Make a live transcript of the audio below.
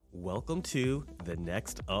Welcome to the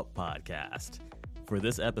Next Up podcast. For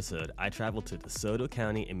this episode, I traveled to DeSoto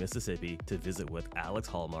County in Mississippi to visit with Alex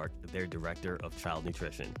Hallmark, their Director of Child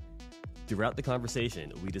Nutrition. Throughout the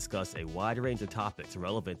conversation, we discussed a wide range of topics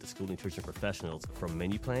relevant to school nutrition professionals, from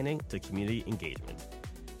menu planning to community engagement,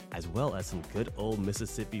 as well as some good old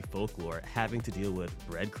Mississippi folklore having to deal with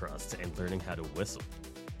bread crusts and learning how to whistle.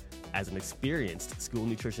 As an experienced school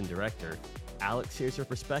nutrition director, Alex shares her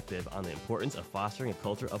perspective on the importance of fostering a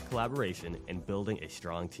culture of collaboration and building a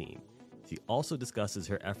strong team. She also discusses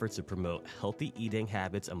her efforts to promote healthy eating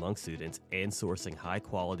habits among students and sourcing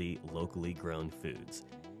high-quality, locally grown foods.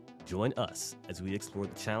 Join us as we explore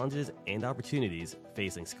the challenges and opportunities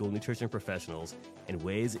facing school nutrition professionals and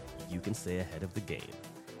ways you can stay ahead of the game.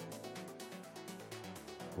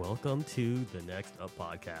 Welcome to the Next Up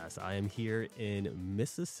podcast. I am here in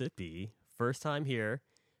Mississippi. First time here.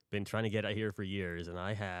 Been trying to get out here for years, and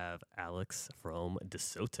I have Alex from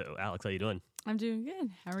DeSoto. Alex, how you doing? I'm doing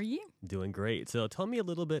good. How are you? Doing great. So tell me a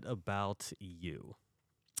little bit about you.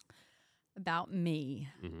 About me.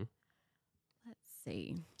 Mm-hmm. Let's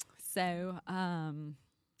see. So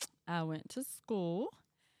I went to school.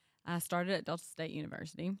 I started at Delta State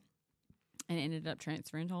University and ended up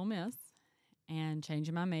transferring to Ole Miss and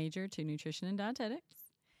changing my major to nutrition and dietetics,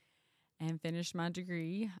 and finished my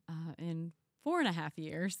degree in 4.5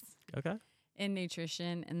 years. Okay. In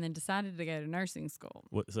nutrition, and then decided to go to nursing school.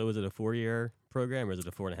 So was it a 4-year program or is it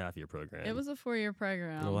a 4.5-year program? It was a 4-year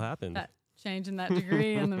program. And what happened? Changing that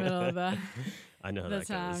degree in the middle of the I know how the that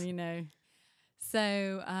time, goes. you know.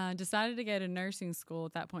 So decided to go to nursing school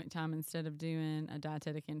at that point in time instead of doing a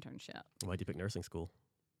dietetic internship. Why'd you pick nursing school?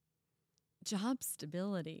 Job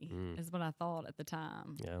stability is what I thought at the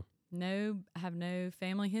time. Yeah. I have no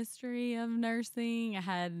family history of nursing. I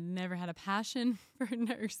had never had a passion for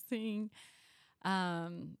nursing.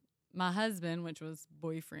 My husband, which was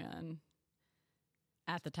boyfriend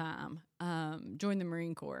at the time, joined the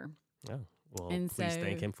Marine Corps. Oh, well, And please so-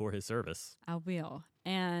 thank him for his service. I will.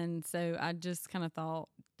 And so I just kind of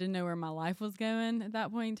didn't know where my life was going at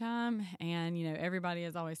that point in time. And, you know, everybody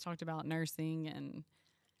has always talked about nursing and,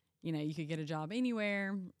 you know, you could get a job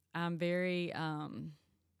anywhere. I'm very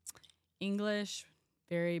English,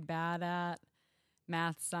 very bad at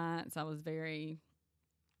math, science. I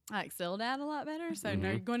excelled at a lot better. So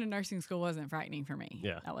going to nursing school wasn't frightening for me.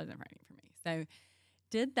 Yeah. That wasn't frightening for me. So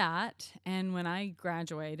did that. And when I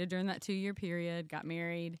graduated during that 2-year period, got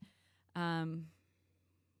married,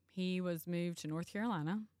 he was moved to North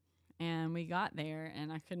Carolina, and we got there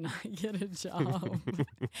and I could not get a job.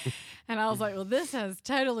 And I was like, well, this has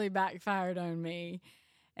totally backfired on me.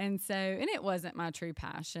 And it wasn't my true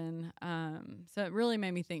passion. So it really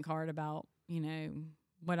made me think hard about, you know,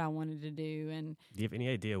 what I wanted to do. And Do you have any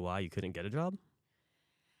idea why you couldn't get a job?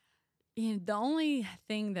 you know, the only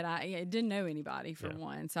thing that I didn't know anybody for Yeah.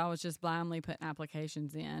 one. So I was just blindly putting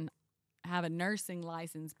applications in. I have a nursing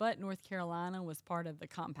license, but North Carolina was part of the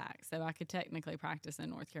compact. So I could technically practice in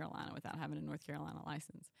North Carolina without having a North Carolina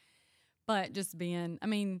license. But just being, I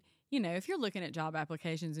mean, you know, if you're looking at job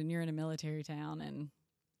applications and you're in a military town and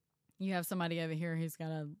you have somebody over here who's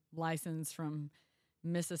got a license from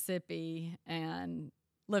Mississippi and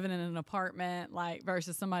living in an apartment, like,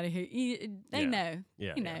 versus somebody who they Yeah. know,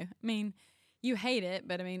 Yeah. you know, I mean, you hate it,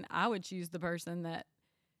 but I mean, I would choose the person that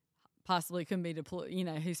possibly couldn't be deployed, you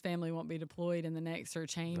know, whose family won't be deployed in the next or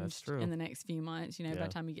changed true. in the next few months, you know, by Yeah.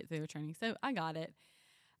 the time you get through the training. So I got it.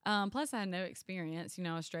 Plus I had no experience, you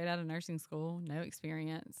know, I was straight out of nursing school, no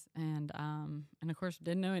experience. And of course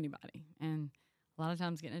didn't know anybody. And a lot of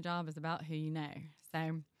times getting a job is about who you know.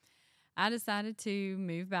 So I decided to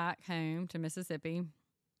move back home to Mississippi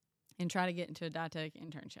and try to get into a dietetic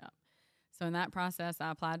internship. So in that process, I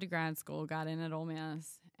applied to grad school, got in at Ole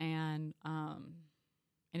Miss, and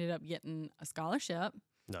ended up getting a scholarship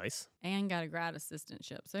Nice. and got a grad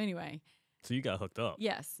assistantship. So anyway, So you got hooked up.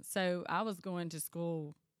 yes. So I was going to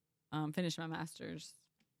school, finish my master's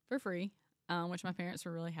for free, which my parents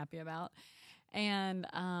were really happy about. And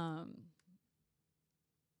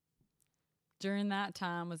during that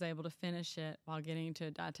time, was able to finish it while getting to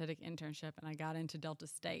a dietetic internship, and I got into Delta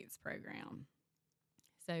State's program.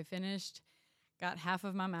 So finished, got half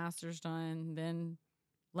of my master's done, then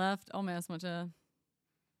left Ole Miss, went to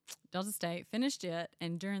Delta State, finished it,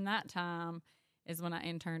 and during that time is when I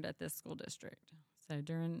interned at this school district.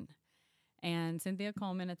 And Cynthia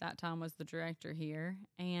Coleman at that time was the director here,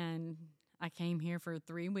 and I came here for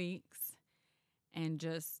 3 weeks and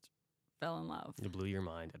just fell in love. It blew your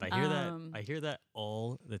mind. And I hear that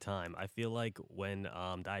all the time. I feel like when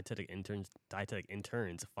dietetic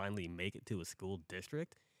interns finally make it to a school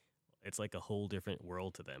district, it's like a whole different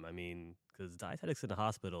world to them. I mean, because dietetics in the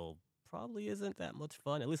hospital probably isn't that much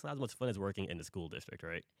fun. At least not as much fun as working in the school district,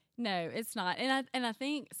 right? No, it's not. And I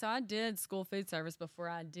think so. I did school food service before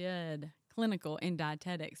I did clinical in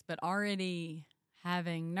dietetics, but already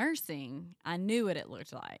having nursing, I knew what it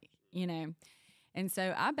looked like, you know. And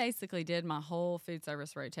so I basically did my whole food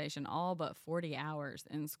service rotation, all but 40 hours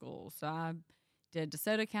in school. So I did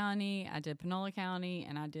DeSoto County, I did Panola County,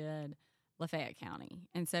 and I did Lafayette County.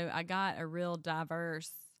 And so I got a real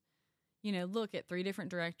diverse, look at 3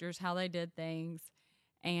 different directors, how they did things,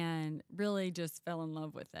 and really just fell in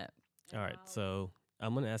love with it. All right. So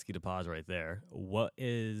I'm going to ask you to pause right there.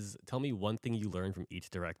 Tell me one thing you learned from each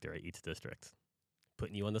director at each district,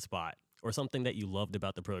 putting you on the spot, or something that you loved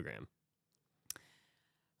about the program.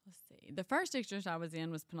 Let's see. The first district I was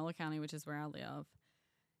in was Panola County, which is where I live.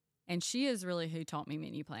 And she is really who taught me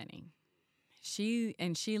menu planning. She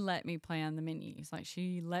let me plan the menus. Like,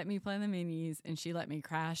 she let me plan the menus, and she let me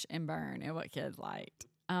crash and burn at what kids liked.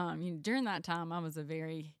 During that time, I was a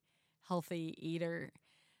very healthy eater.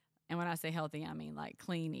 And when I say healthy, I mean like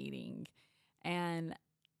clean eating. And,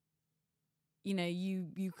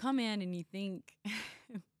 you come in and you think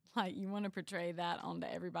like you want to portray that onto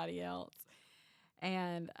everybody else.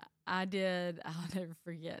 And I'll never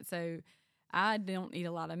forget. So I don't eat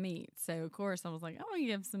a lot of meat. So, of course, I was like, I'm going to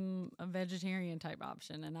give a vegetarian type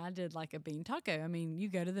option. And I did like a bean taco. I mean, you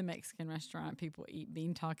go to the Mexican restaurant, people eat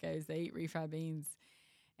bean tacos. They eat refried beans.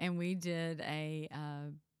 And we did a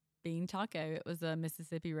bean taco. It was a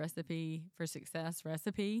Mississippi recipe for success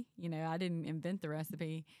recipe. I didn't invent the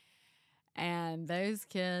recipe. And those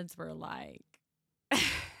kids were like,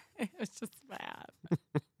 it was just bad.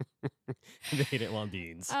 They didn't want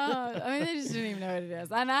beans. They just didn't even know what it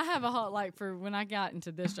is. And I have a whole, for when I got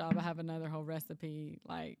into this job, I have another whole recipe,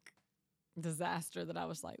 disaster that I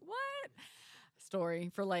was like, what?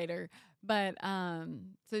 Story for later. But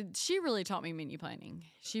so she really taught me menu planning.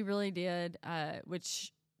 She really did,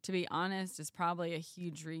 which, to be honest, is probably a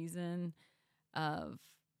huge reason of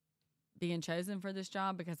being chosen for this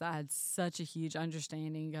job, because I had such a huge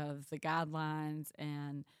understanding of the guidelines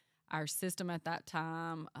and our system at that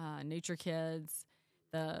time, NutriKids,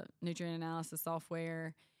 the nutrient analysis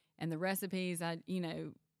software, and the recipes.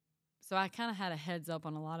 So I kind of had a heads up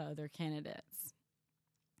on a lot of other candidates.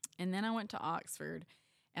 And then I went to Oxford,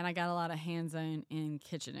 and I got a lot of hands-on in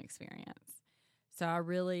kitchen experience. So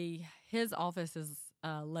his office is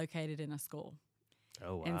located in a school.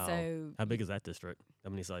 Oh, wow. And so, how big is that district? How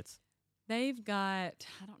many sites? They've got,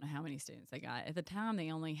 I don't know how many students they got. At the time,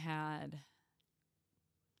 they only had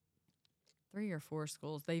 3 or 4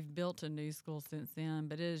 schools. They've built a new school since then,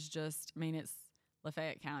 but it is just, it's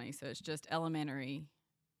Lafayette County, so it's just elementary,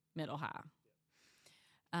 middle, high.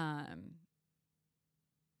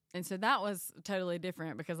 And so that was totally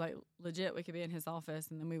different, because legit, we could be in his office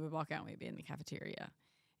and then we would walk out and we'd be in the cafeteria.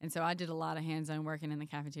 And so I did a lot of hands-on working in the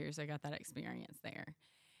cafeteria, so I got that experience there.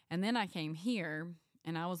 And then I came here,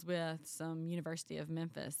 and I was with some University of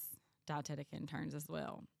Memphis dietetic interns as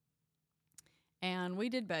well. And we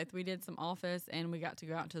did both. We did some office, and we got to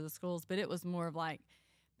go out to the schools, but it was more of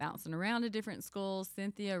bouncing around to different schools.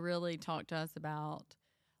 Cynthia really talked to us about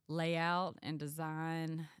layout and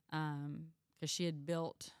design, because she had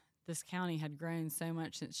built, this county had grown so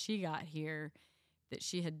much since she got here that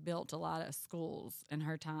she had built a lot of schools in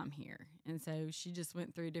her time here. And so she just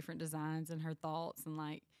went through different designs and her thoughts,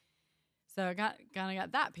 and so I got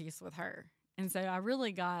that piece with her. And so I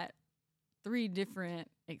really got 3 different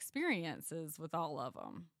experiences with all of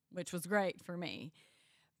them, which was great for me.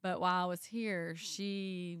 But while I was here,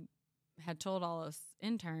 she had told all us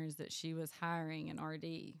interns that she was hiring an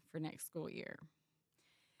RD for next school year.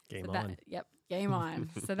 Game on. Yep, game on.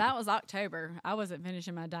 So that was October. I wasn't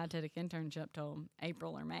finishing my dietetic internship till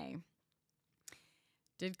April or May.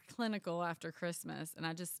 Did clinical after Christmas, and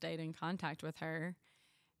I just stayed in contact with her.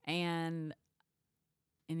 And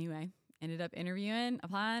anyway, ended up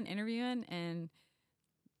applying, interviewing, and,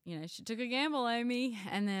 she took a gamble on me.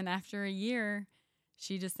 And then after a year,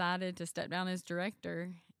 she decided to step down as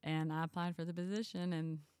director, and I applied for the position,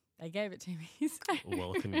 and they gave it to me. So,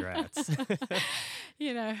 well, congrats.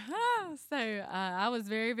 So I was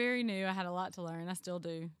very, very new. I had a lot to learn. I still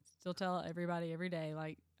do. Still tell everybody every day,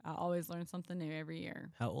 I always learn something new every year.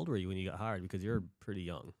 How old were you when you got hired? Because you're pretty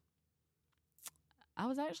young. I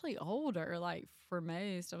was actually older, for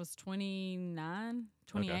most. I was 29,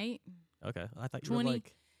 28. Okay. I thought you were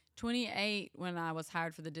 28 when I was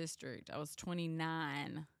hired for the district. I was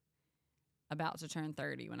 29, about to turn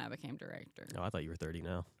 30 when I became director. Oh, I thought you were 30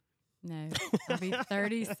 now. No, I'll be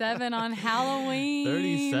 37 on Halloween.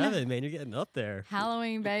 37, man, you're getting up there.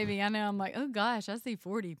 Halloween, baby. I know. I'm like, oh gosh, I see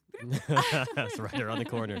 40. That's right around the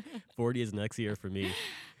corner. 40 is next year for me.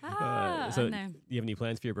 So, do you have any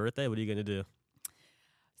plans for your birthday? What are you going to do?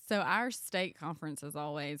 So our state conference is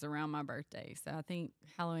always around my birthday. So I think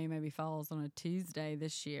Halloween maybe falls on a Tuesday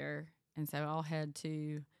this year. And so I'll head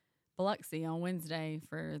to Biloxi on Wednesday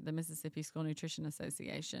for the Mississippi School Nutrition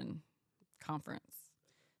Association conference.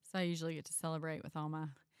 So I usually get to celebrate with all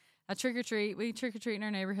I trick-or-treat. We trick-or-treat in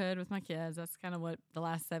our neighborhood with my kids. That's kind of what the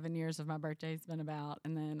last 7 years of my birthday has been about.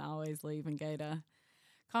 And then I always leave and go to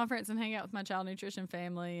conference and hang out with my child nutrition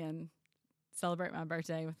family and celebrate my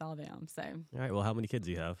birthday with all them. So, all right. Well, how many kids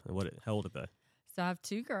do you have, and how old are they? So I have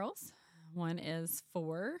 2 girls. One is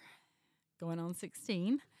 4, going on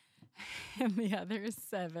 16, and the other is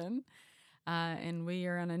 7. And we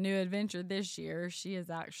are on a new adventure this year. She is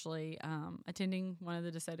actually attending one of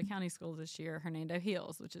the DeSoto County schools this year, Hernando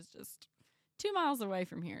Hills, which is just 2 miles away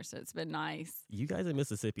from here. So it's been nice. You guys in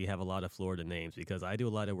Mississippi have a lot of Florida names because I do a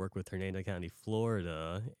lot of work with Hernando County,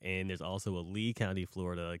 Florida, and there's also a Lee County,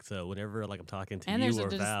 Florida. So whenever I'm talking to you or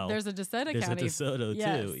Val, there's a DeSoto County. There's a DeSoto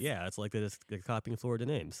too. Yeah, it's like they're copying Florida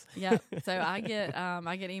names. Yeah. So I get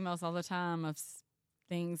emails all the time of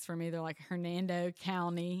things from either like Hernando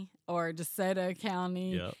County or DeSoto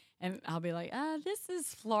County. Yep. And I'll be like, this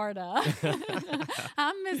is Florida.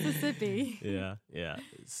 I'm Mississippi. Yeah.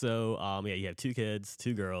 So, you have 2 kids,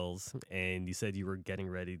 2 girls, and you said you were getting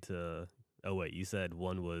ready to. Oh wait, you said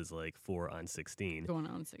one was like 4 on 16. Going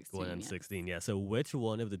on 16. Going on 16. Yeah. So, which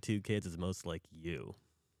one of the 2 kids is most like you?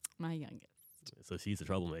 My youngest. So she's a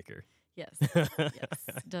troublemaker. Yes.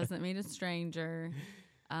 Doesn't meet a stranger.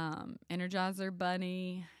 Energizer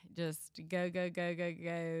bunny. Just go, go, go, go,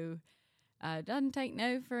 go. Doesn't take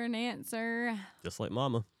no for an answer. Just like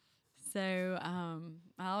mama. So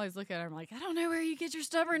I always look at her, I'm like, I don't know where you get your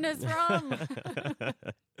stubbornness from.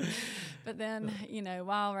 But then,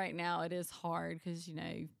 while right now it is hard because,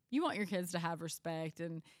 you want your kids to have respect,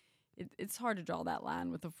 and it's hard to draw that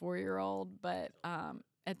line with a 4-year-old. But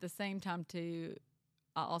at the same time, too,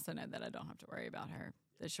 I also know that I don't have to worry about her,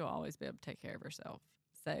 that she'll always be able to take care of herself.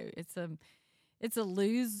 So it's a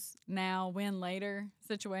lose now, win later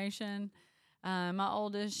situation. My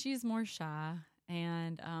oldest, she's more shy,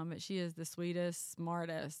 but she is the sweetest,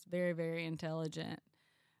 smartest, very, very intelligent.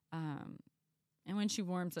 And when she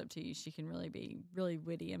warms up to you, she can really be really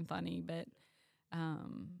witty and funny. But, out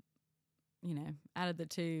of the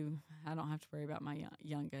 2, I don't have to worry about my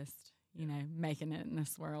youngest, making it in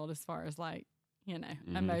this world as far as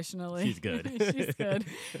emotionally. She's good. She's good.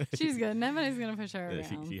 She's good. Nobody's going to push her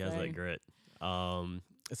around. She has that grit.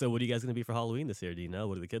 So what are you guys going to be for Halloween this year? Do you know?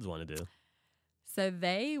 What do the kids want to do? So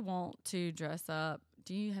they want to dress up.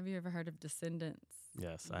 Have you ever heard of Descendants?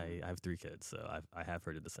 Yes, I have 3 kids, so I have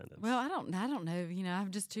heard of Descendants. Well, I don't know. I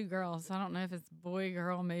have just 2 girls, so I don't know if it's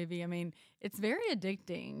boy-girl movie. I mean, it's very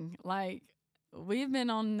addicting. Like, we've been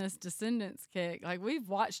on this Descendants kick. Like, we've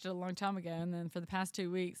watched it a long time ago, and then for the past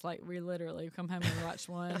 2 weeks, like, we literally come home and watch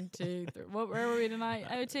 1, 2, 3. Where were we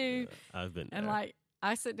tonight? 2. I've been and there.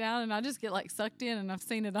 I sit down and I just get sucked in, and I've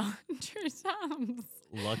seen it 100 times.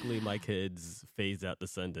 Luckily, my kids phased out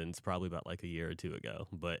Descendants probably about a year or 2 ago,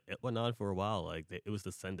 but it went on for a while. It was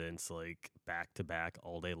Descendants back to back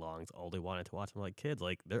all day long. It's all they wanted to watch. I'm like, kids,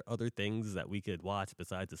 there are other things that we could watch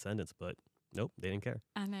besides Descendants, but nope, they didn't care.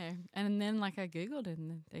 I know. And then I Googled it,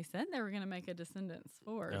 and they said they were going to make a Descendants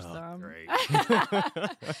 4. Oh, great.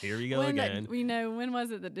 Here we go again. When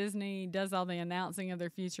was it that Disney does all the announcing of their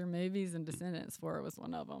future movies, and Descendants 4 was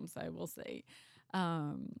one of them, so we'll see.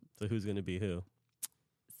 So who's going to be who?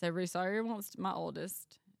 So Ruth Sawyer my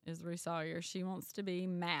oldest is Ruth Sawyer. She wants to be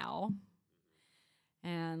Mal.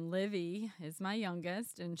 And Livy is my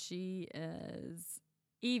youngest, and she is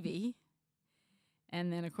Evie.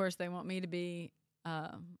 And then, of course, they want me to be,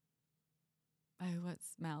 what's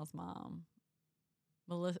Mal's mom?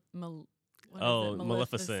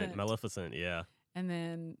 Maleficent. Maleficent, yeah. And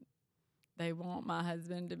then they want my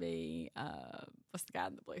husband to be, what's the guy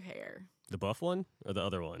with the blue hair? The buff one or the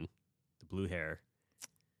other one? The blue hair.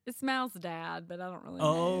 It's Mal's dad, but I don't really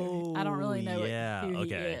know. I don't really know who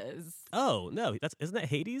he is. Oh, no. Isn't that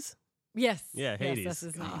Hades? Yes. Yeah, Hades. Yes, that's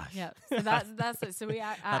his name. Gosh. Yeah. So that's it. So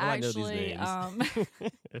I actually know these names?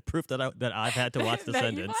 Proof that I've had to watch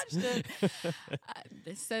Descendants. That you watched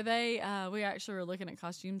it. So we actually were looking at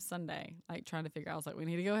costumes Sunday, trying to figure out. I was like, we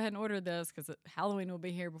need to go ahead and order this because Halloween will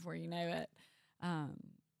be here before you know it.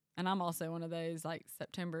 And I'm also one of those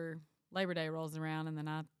September Labor Day rolls around, and then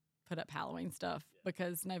I put up Halloween stuff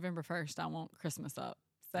because November 1st I want Christmas up.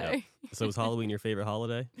 So Yep. So is Halloween your favorite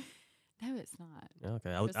holiday? No, it's not.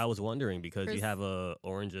 Okay, I was wondering because you Chris- have a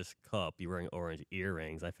orangish cup, you're wearing orange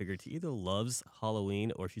earrings. I figured she either loves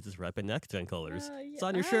Halloween or she's just repping next gen colors. Yeah. It's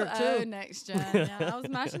on your shirt too. Oh, next gen. Yeah, I was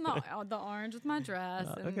matching the orange with my dress,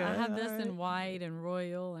 and Okay, I had this alright. in white and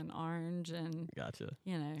royal and orange, and Gotcha.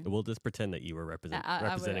 you know, We'll just pretend that you were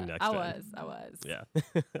representing next I gen. was. Yeah.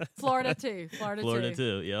 Florida too. Florida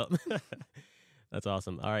too. Yep. That's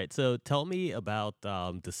awesome. All right. So tell me about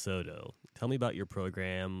DeSoto. Tell me about your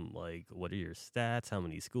program. Like, what are your stats? How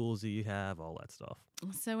many schools do you have? All that stuff.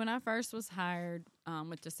 So when I first was hired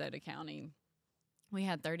with DeSoto County, we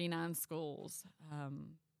had 39 schools,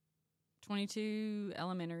 22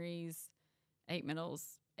 elementaries, 8 middles,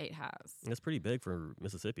 8 highs. That's pretty big for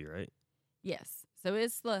Mississippi, right? Yes. So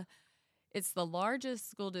it's the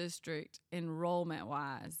largest school district enrollment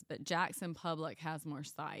wise, but Jackson Public has more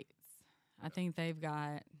sites. I think they're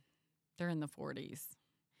in the 40s.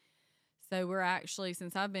 So we're actually,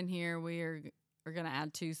 since I've been here, we're going to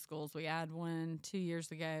add 2 schools. We added one 2 years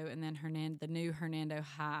ago, and then the new Hernando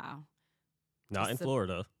High. Not in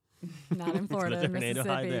Florida. Not in Florida, There's a Hernando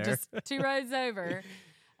High Mississippi, there. just 2 roads over.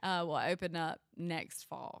 Will open up next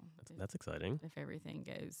fall. That's exciting. If everything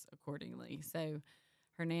goes accordingly. So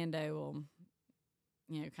Hernando will,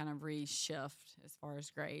 kind of reshift as far as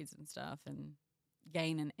grades and stuff and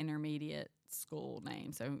gain an intermediate school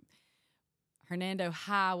name. So Hernando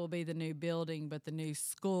High will be the new building, but the new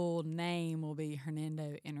school name will be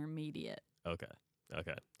Hernando Intermediate. Okay.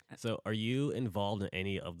 So are you involved in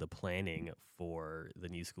any of the planning for the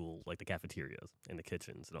new school, like the cafeterias and the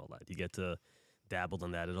kitchens and all that? Do you get to dabble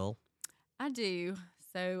in that at all? I do.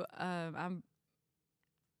 So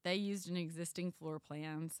they used an existing floor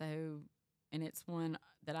plan, and it's one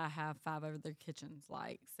that I have 5 other kitchens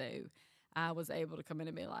like. So I was able to come in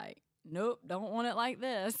and be like, nope, don't want it like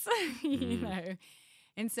this, you know.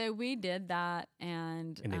 And so we did that,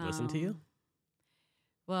 and they listened to you?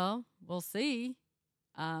 Well, we'll see.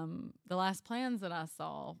 The last plans that I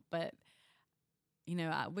saw, but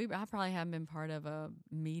I probably haven't been part of a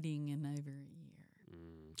meeting in over a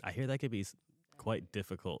year. I hear that could be quite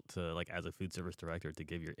difficult to, like, as a food service director, to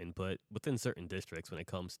give your input within certain districts when it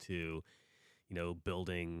comes to,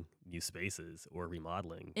 building new spaces or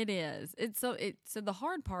remodeling. It is. So the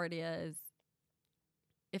hard part is,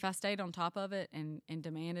 if I stayed on top of it and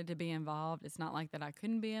demanded to be involved, it's not like that I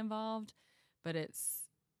couldn't be involved, but it's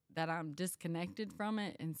that I'm disconnected from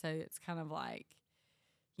it. And so it's kind of like,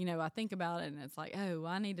 I think about it and it's like, oh,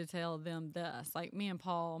 I need to tell them this. Like me and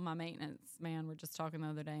Paul, my maintenance man, were just talking the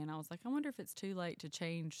other day, and I was like, I wonder if it's too late to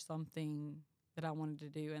change something that I wanted to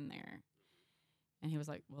do in there. And he was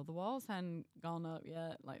like, well, the walls hadn't gone up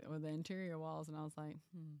yet, like with the interior walls. And I was like,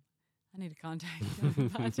 I need to contact him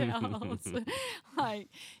and find out. Like,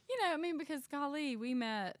 because golly, we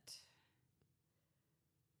met,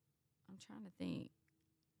 I'm trying to think,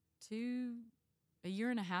 a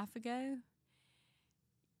year and a half ago.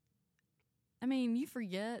 I mean, you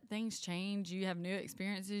forget, things change, you have new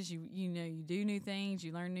experiences, you do new things,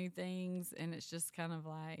 you learn new things, and it's just kind of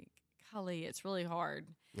like, golly, it's really hard.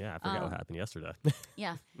 Yeah, I forgot what happened yesterday.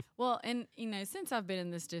 Yeah. Well, and, since I've been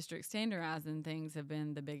in this district, standardizing things have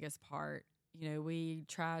been the biggest part. We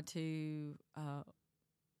try to,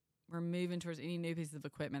 we're moving towards any new piece of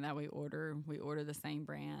equipment that we order the same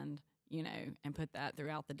brand, and put that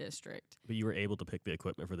throughout the district. But you were able to pick the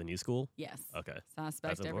equipment for the new school? Yes. Okay. So I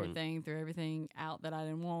spec'd everything, threw everything out that I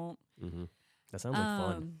didn't want. Mm-hmm. That sounds like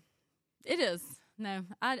fun. It is. No,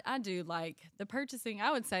 I do like the purchasing.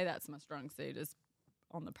 I would say that's my strong suit, is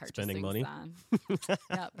on the purchasing Spending money? side.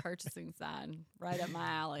 Yeah, purchasing side, right up my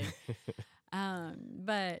alley.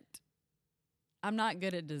 But I'm not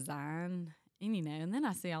good at design. And then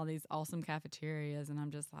I see all these awesome cafeterias, and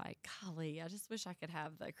I'm just like, golly, I just wish I could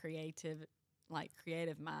have the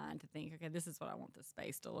creative mind to think, okay, this is what I want the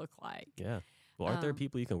space to look like. Yeah. Well, aren't there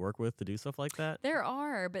people you can work with to do stuff like that? There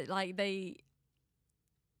are, but they,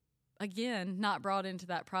 again, not brought into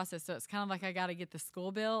that process. So it's kind of like I got to get the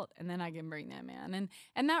school built, and then I can bring them in.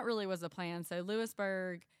 And that really was a plan. So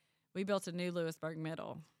Lewisburg, we built a new Lewisburg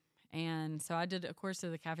middle. And so I did, of course, to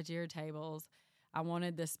the cafeteria tables. I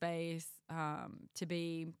wanted the space to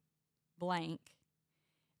be blank,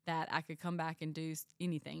 that I could come back and do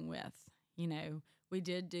anything with. We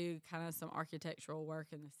did do kind of some architectural work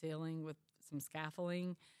in the ceiling with some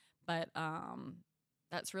scaffolding, but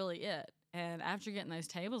that's really it. And after getting those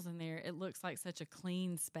tables in there, it looks like such a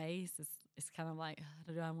clean space. It's kind of like,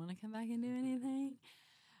 do I want to come back and do anything?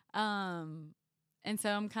 And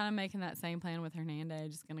so I'm kind of making that same plan with Hernando,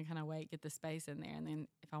 just going to kind of get the space in there, and then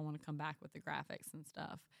if I want to come back with the graphics and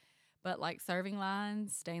stuff. But like serving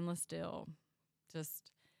lines, stainless steel,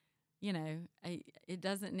 just it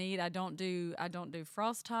doesn't need. I don't do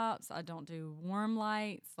frost tops. I don't do warm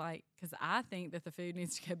lights, because I think that the food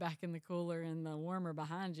needs to go back in the cooler and the warmer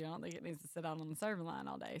behind you. I don't think it needs to sit out on the serving line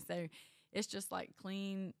all day. So it's just like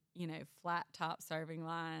clean, flat top serving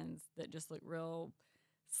lines that just look real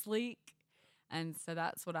sleek. And so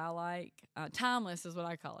that's what I like. Timeless is what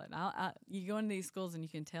I call it. You go into these schools and you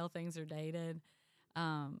can tell things are dated.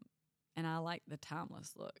 And I like the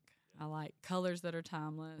timeless look. I like colors that are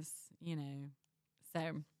timeless,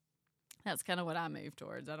 So that's kind of what I move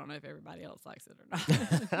towards. I don't know if everybody else likes it or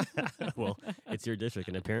not. Well, it's your district,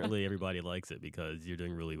 and apparently everybody likes it because you're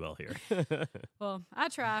doing really well here. Well, I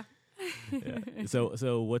try. Yeah.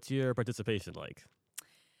 So what's your participation like?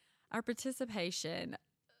 Our participation.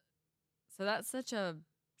 So that's such a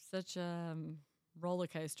roller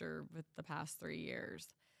coaster with the past 3 years.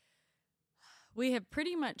 We have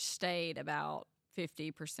pretty much stayed about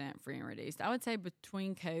 50% free and reduced. I would say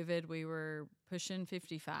between COVID, we were pushing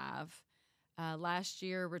 55. Last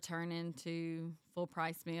year, returning to full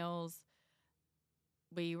price meals,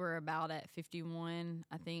 we were about at 51,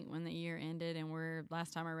 I think, when the year ended. And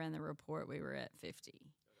last time I ran the report, we were at 50.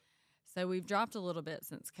 So we've dropped a little bit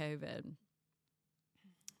since COVID.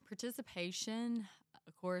 Participation,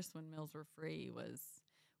 of course, when meals were free,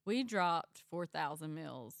 we dropped 4,000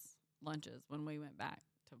 lunches when we went back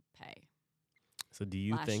to pay. So do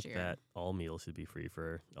you think year. that all meals should be free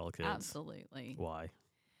for all kids? Absolutely. Why?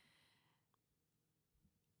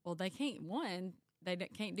 Well, they can't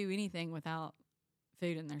do anything without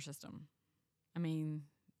food in their system. I mean,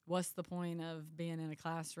 what's the point of being in a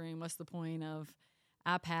classroom? What's the point of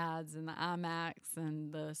iPads and the iMacs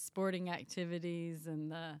and the sporting activities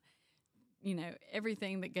and the,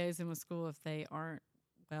 everything that goes in with school if they aren't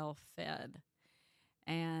well fed?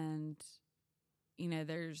 And,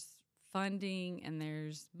 there's funding and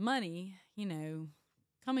there's money,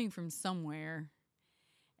 coming from somewhere,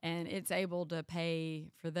 and it's able to pay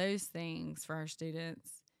for those things for our students,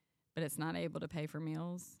 but it's not able to pay for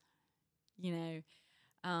meals. There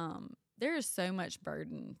is so much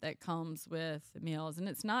burden that comes with meals, and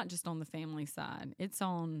it's not just on the family side. It's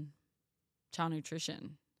on child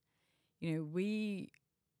nutrition. We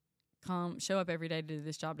show up every day to do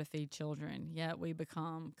this job to feed children, yet we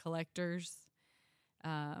become collectors.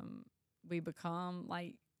 We become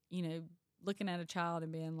looking at a child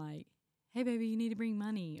and being like, hey, baby, you need to bring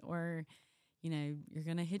money, or, you're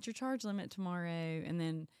going to hit your charge limit tomorrow. And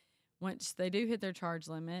then once they do hit their charge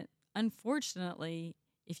limit, unfortunately,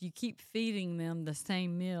 if you keep feeding them the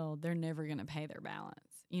same meal, they're never going to pay their balance.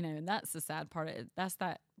 And that's the sad part of it. That's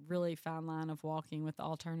that really fine line of walking with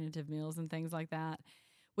alternative meals and things like that.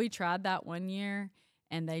 We tried that one year,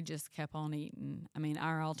 and they just kept on eating. I mean,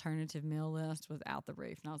 our alternative meal list was out the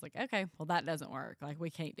roof. And I was like, okay, well, that doesn't work. We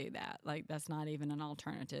can't do that. That's not even an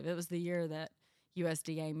alternative. It was the year that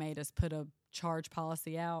USDA made us put a charge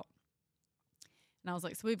policy out. And I was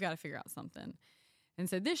like, so we've got to figure out something. And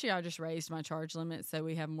so this year I just raised my charge limit so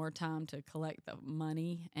we have more time to collect the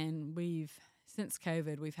money. And since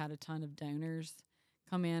COVID, we've had a ton of donors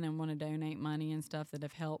come in and want to donate money and stuff that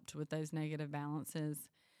have helped with those negative balances.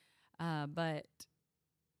 But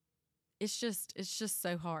it's just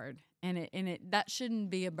so hard, and that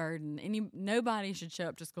shouldn't be a burden. Nobody should show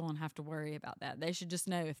up to school and have to worry about that. They should just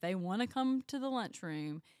know if they want to come to the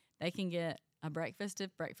lunchroom, they can get a breakfast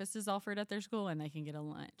if breakfast is offered at their school, and they can get a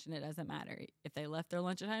lunch, and it doesn't matter if they left their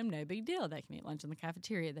lunch at home. No big deal. They can eat lunch in the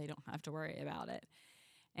cafeteria. They don't have to worry about it,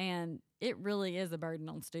 and it really is a burden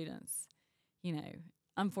on students,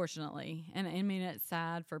 unfortunately. And I mean, it's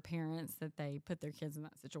sad for parents that they put their kids in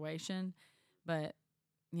that situation, but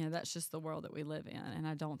that's just the world that we live in. And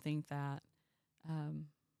I don't think that,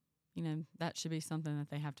 that should be something that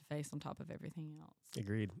they have to face on top of everything else.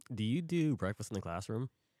 Agreed. Do you do breakfast in the classroom?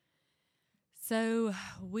 So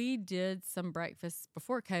we did some breakfast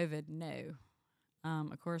before COVID. No.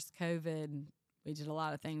 Of course, COVID, we did a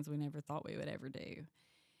lot of things we never thought we would ever do.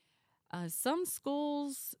 Some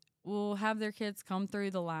schools will have their kids come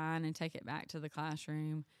through the line and take it back to the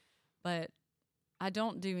classroom, but I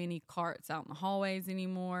don't do any carts out in the hallways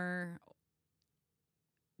anymore.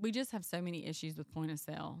 We just have so many issues with point of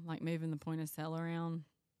sale, like moving the point of sale around.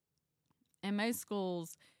 And most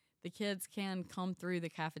schools, the kids can come through the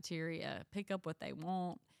cafeteria, pick up what they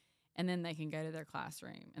want, and then they can go to their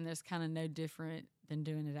classroom. And there's kind of no different than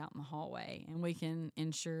doing it out in the hallway. And we can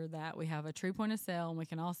ensure that we have a true point of sale, and we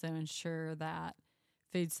can also ensure that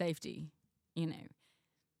food safety,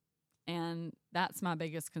 And that's my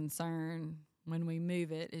biggest concern when we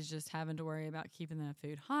move it, is just having to worry about keeping the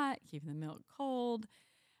food hot, keeping the milk cold.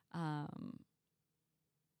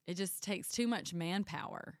 It just takes too much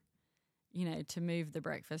manpower to move the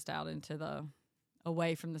breakfast out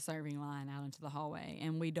away from the serving line out into the hallway,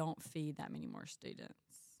 and we don't feed that many more students.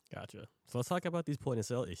 Gotcha. So let's talk about these point of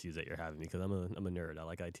sale issues that you're having, because I'm a nerd. I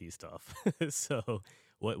like IT stuff. So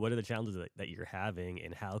what are the challenges that you're having,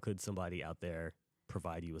 and how could somebody out there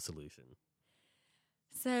provide you a solution?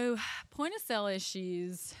 So point of sale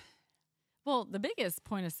issues, well, the biggest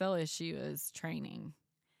point of sale issue is training,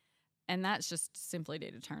 and that's just simply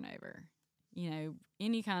due to turnover.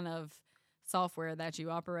 Any kind of software that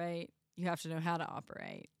you operate, you have to know how to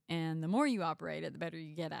operate, and the more you operate it, the better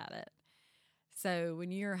you get at it. So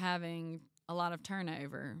when you're having a lot of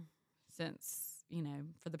turnover, since,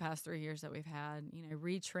 for the past 3 years that we've had,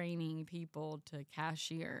 retraining people to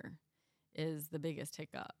cashier is the biggest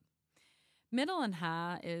hiccup. Middle and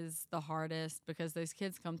high is the hardest because those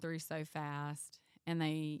kids come through so fast, and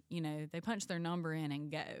they punch their number in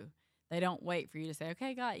and go. They don't wait for you to say,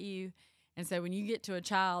 okay, got you. And so when you get to a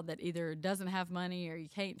child that either doesn't have money, or you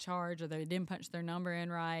can't charge, or they didn't punch their number in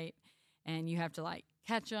right, and you have to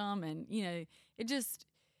catch them, and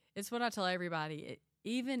it's what I tell everybody.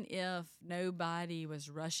 Even if nobody was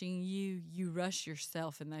rushing you, you rush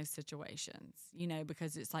yourself in those situations,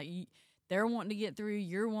 because it's they're wanting to get through,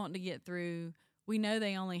 you're wanting to get through. We know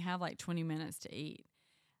they only have 20 minutes to eat.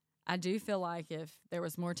 I do feel like if there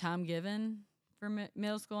was more time given for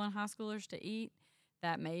middle school and high schoolers to eat,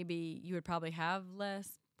 that maybe you would probably have less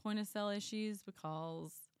point of sale issues,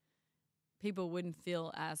 because people wouldn't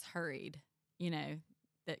feel as hurried,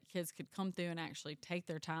 that kids could come through and actually take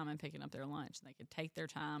their time in picking up their lunch. They could take their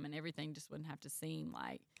time, and everything just wouldn't have to seem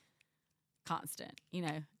constant,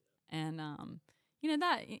 and,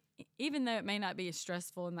 that even though it may not be as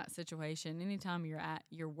stressful in that situation, anytime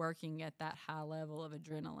you're working at that high level of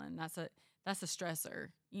adrenaline, that's a stressor,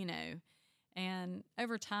 and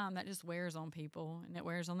over time that just wears on people, and it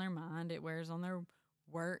wears on their mind. It wears on their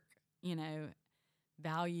work,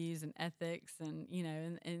 values and ethics, and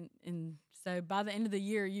and so by the end of the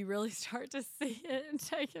year you really start to see it and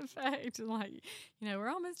take effect, and we're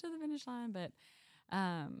almost to the finish line, but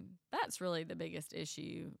that's really the biggest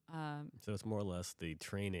issue. So it's more or less the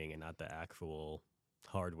training and not the actual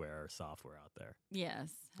hardware or software out there. Yes.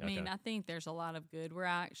 I mean, I think there's a lot of good. We're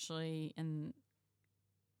actually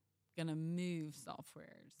gonna move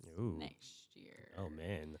softwares next year. Oh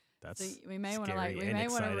man, that's so we may want to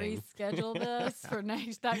reschedule this for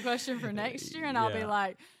that question for next year, and I'll be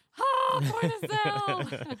point of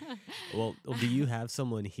sale. Well, do you have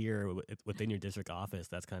someone here within your district office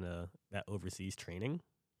that's that oversees training,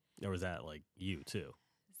 or is that you too?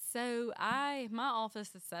 So my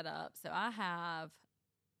office is set up. So I have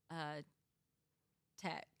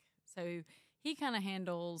tech. So he kind of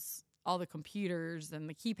handles all the computers and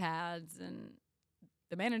the keypads and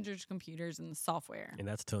the manager's computers and the software. And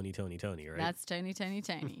that's Tony, right? That's Tony.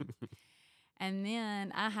 And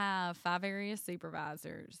then I have 5 area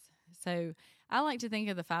supervisors. So I like to think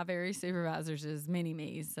of the 5 area supervisors as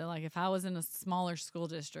mini-me's. So if I was in a smaller school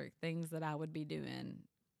district, things that I would be doing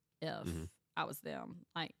if I was them,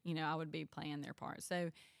 I would be playing their part. So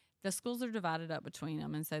the schools are divided up between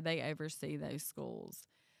them, and so they oversee those schools.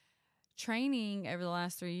 Training over the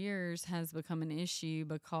last 3 years has become an issue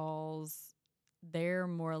because they're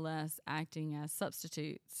more or less acting as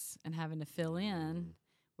substitutes and having to fill in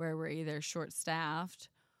where we're either short-staffed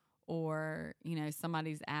or,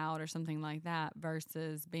 somebody's out or something like that,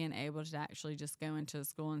 versus being able to actually just go into a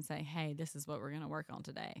school and say, hey, this is what we're going to work on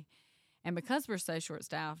today. And because we're so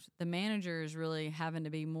short-staffed, the manager is really having to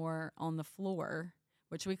be more on the floor,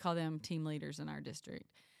 which we call them team leaders in our district.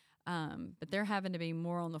 But they're having to be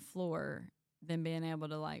more on the floor than being able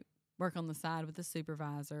to work on the side with the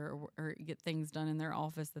supervisor or get things done in their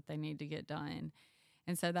office that they need to get done.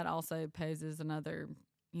 And so that also poses another,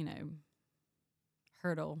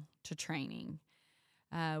 hurdle to training.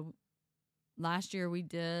 Last year we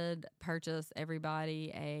did purchase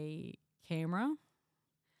everybody a camera,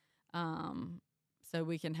 so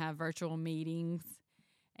we can have virtual meetings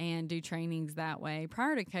and do trainings that way.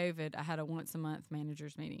 Prior to COVID, I had a once-a-month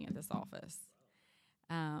managers meeting at this office.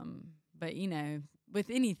 But, with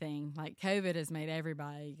anything, COVID has made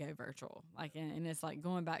everybody go virtual. And it's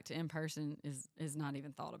going back to in-person is not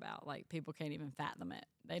even thought about. People can't even fathom it.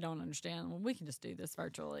 They don't understand, well, we can just do this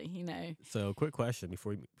virtually, So quick question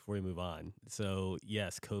before we move on. So,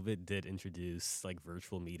 yes, COVID did introduce,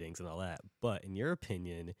 virtual meetings and all that. But in your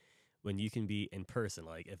opinion, when you can be in person,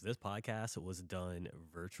 if this podcast was done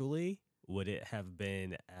virtually, would it have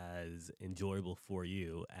been as enjoyable for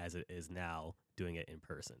you as it is now doing it in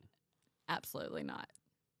person? Absolutely not.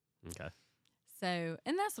 Okay. So,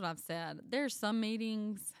 and that's what I've said. There's some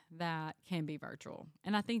meetings that can be virtual,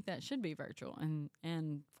 and I think that should be virtual.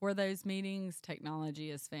 And for those meetings, technology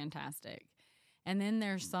is fantastic. And then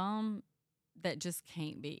there's some that just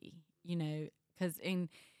can't be, because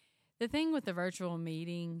the thing with the virtual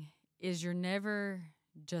meeting is you're never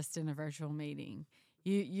just in a virtual meeting.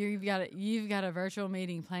 You've got a virtual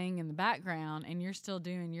meeting playing in the background, and you're still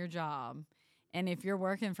doing your job. And if you're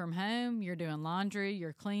working from home, you're doing laundry,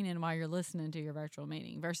 you're cleaning while you're listening to your virtual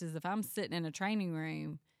meeting. Versus if I'm sitting in a training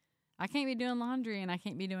room, I can't be doing laundry and I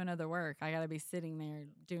can't be doing other work. I got to be sitting there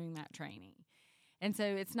doing that training. And so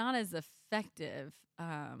it's not as effective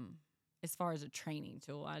as far as a training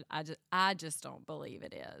tool. I just don't believe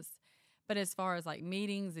it is. But as far as like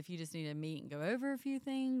meetings, if you just need to meet and go over a few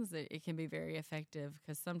things, it can be very effective,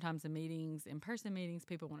 because sometimes in-person meetings,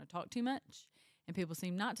 people want to talk too much, and people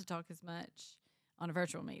seem not to talk as much on a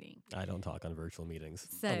virtual meeting. I don't talk on virtual meetings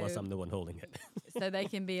unless I'm the one holding it. So they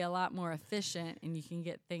can be a lot more efficient, and you can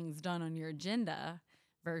get things done on your agenda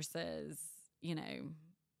versus,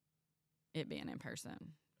 it being in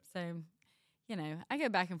person. So, I go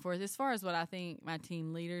back and forth. As far as what I think my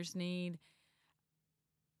team leaders need,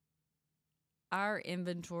 our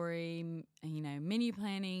inventory, menu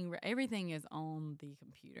planning, everything is on the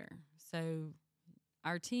computer. So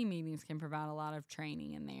our team meetings can provide a lot of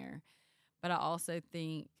training in there. But I also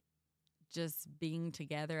think just being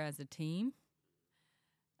together as a team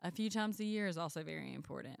a few times a year is also very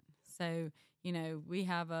important. So, we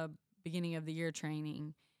have a beginning of the year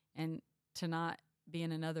training, and to not be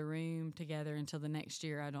in another room together until the next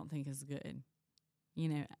year, I don't think is good.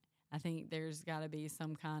 I think there's got to be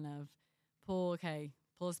some kind of pull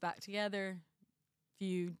us back together,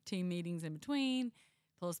 few team meetings in between,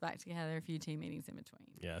 pull us back together, a few team meetings in between.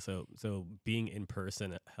 Yeah, so being in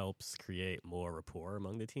person helps create more rapport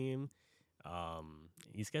among the team.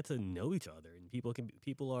 You just get to know each other, and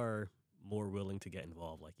people are more willing to get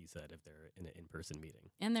involved, like you said, if they're in an in-person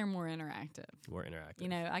meeting. And they're more interactive. More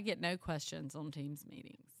interactive. I get no questions on Teams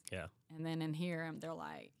meetings. Yeah. And then in here, they're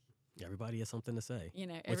like, everybody has something to say,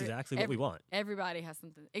 which is actually what we want. Everybody has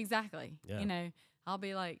something. Exactly. Yeah. I'll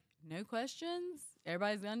be like, no questions?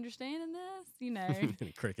 Everybody's understanding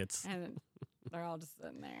this? Crickets. And they're all just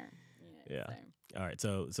sitting there. Yeah. So. All right.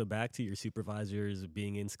 So back to your supervisors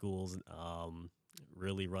being in schools,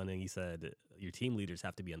 really running. You said your team leaders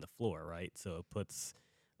have to be on the floor, right? So it puts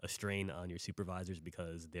a strain on your supervisors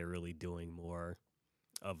because they're really doing more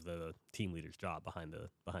of the team leader's job behind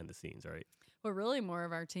the scenes, right? Well, really more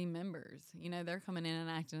of our team members. They're coming in and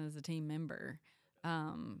acting as a team member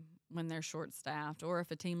when they're short-staffed. Or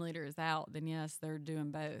if a team leader is out, then yes, they're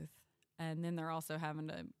doing both. And then they're also having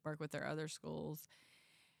to work with their other schools.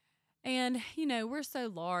 And, we're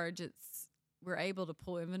so large, we're able to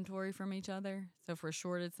pull inventory from each other. So if we're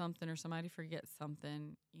shorted something or somebody forgets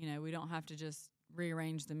something, we don't have to just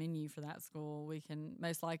rearrange the menu for that school. We can,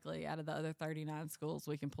 most likely, out of the other 39 schools,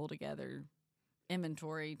 we can pull together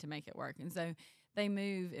inventory to make it work. And so they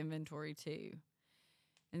move inventory too.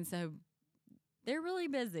 And so they're really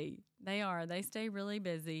busy. They stay really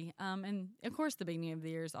busy. And of course the beginning of the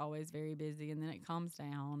year is always very busy, and then it calms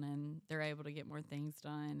down and they're able to get more things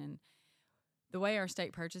done. And the way our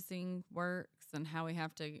state purchasing works and how we're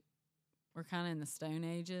kind of in the Stone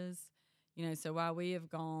Ages, so while we have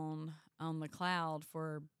gone on the cloud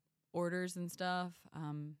for orders and stuff,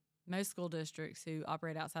 most school districts who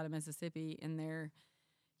operate outside of Mississippi, in their,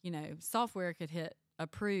 software could hit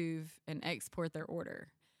approve and export their order.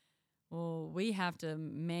 Well, we have to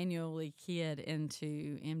manually key it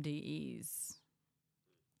into MDEs.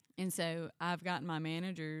 And so I've gotten my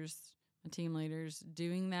managers, my team leaders,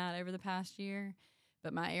 doing that over the past year,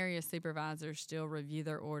 but my area supervisors still review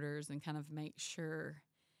their orders and kind of make sure.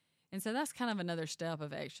 And so that's kind of another step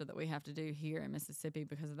of extra that we have to do here in Mississippi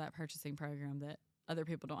because of that purchasing program that other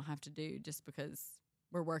people don't have to do just because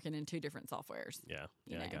we're working in two different softwares. Yeah,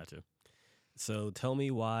 I got you. So tell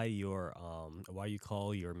me why why you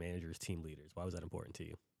call your managers team leaders. Why was that important to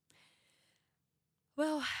you?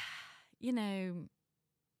 Well,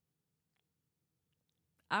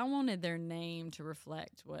 I wanted their name to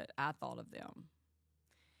reflect what I thought of them.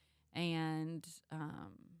 And,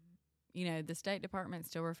 the State Department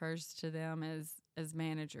still refers to them as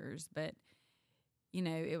managers, but,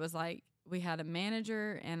 it was like we had a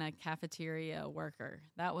manager and a cafeteria worker.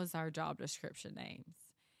 That was our job description names.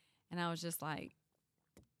 And I was just like,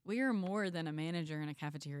 we are more than a manager and a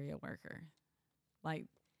cafeteria worker. Like,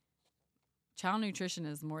 child nutrition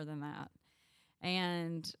is more than that.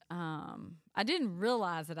 And I didn't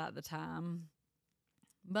realize it at the time,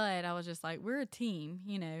 but I was just like, we're a team,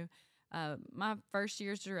 My first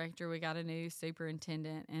year's director, we got a new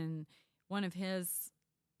superintendent, and one of his,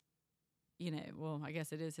 well, I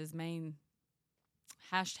guess it is his main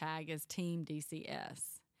hashtag is Team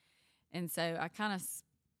DCS. And so I kind of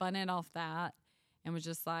spun it off that and was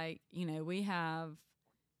just like, we have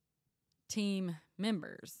team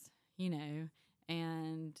members,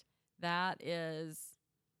 and that is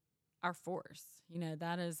our force.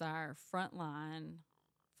 That is our frontline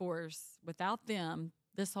force. Without them,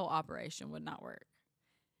 this whole operation would not work.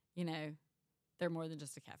 They're more than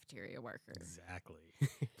just a cafeteria worker. Exactly.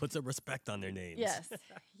 Put some respect on their names.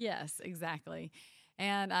 Yes, exactly.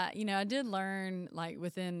 And, I did learn, like,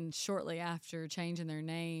 shortly after changing their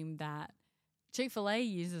name, that Chick-fil-A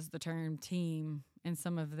uses the term team in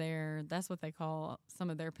that's what they call some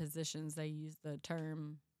of their positions. They use the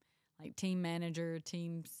term, like, team manager,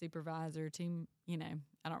 team supervisor, team,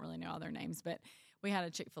 I don't really know all their names, but we had a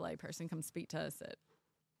Chick-fil-A person come speak to us at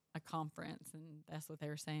a conference, and that's what they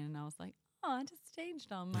were saying. And I was like, oh, I just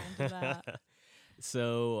changed on mine to that.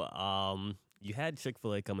 So, you had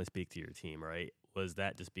Chick-fil-A come and speak to your team, right? Was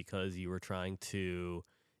that just because you were trying to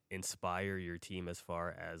inspire your team as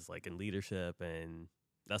far as like in leadership and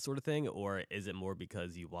that sort of thing? Or is it more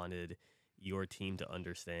because you wanted your team to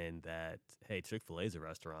understand that, hey, Chick-fil-A is a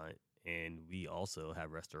restaurant and we also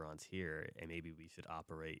have restaurants here, and maybe we should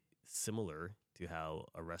operate similar to how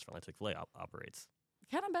a restaurant like Chick-fil-A operates?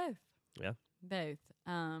 Kind of both. Yeah. Both.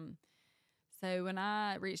 So when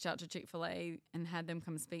I reached out to Chick-fil-A and had them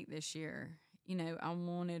come speak this year, I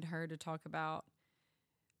wanted her to talk about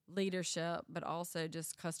leadership, but also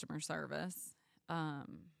just customer service.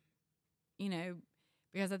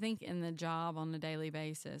 Because I think in the job on a daily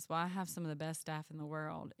basis, I have some of the best staff in the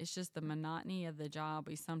world. It's just the monotony of the job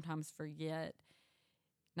we sometimes forget,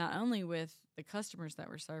 not only with the customers that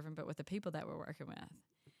we're serving, but with the people that we're working with.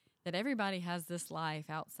 That everybody has this life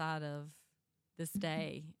outside of this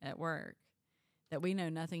day at work that we know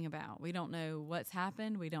nothing about. We don't know what's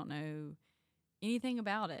happened. We don't know anything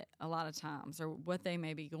about it a lot of times, or what they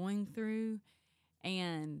may be going through,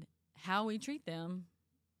 and how we treat them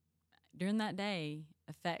during that day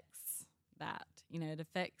affects that. It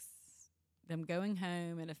affects them going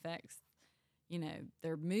home. It affects,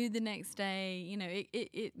 their mood the next day.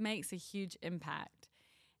 It makes a huge impact.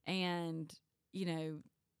 And,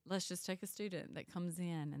 let's just take a student that comes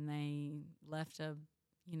in and they left a,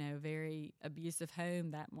 very abusive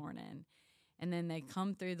home that morning. And then they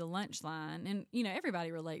come through the lunch line, and,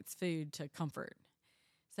 everybody relates food to comfort.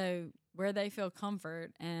 So where they feel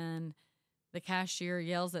comfort and the cashier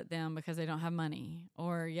yells at them because they don't have money,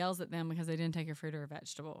 or yells at them because they didn't take a fruit or a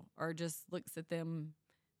vegetable, or just looks at them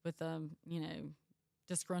with a,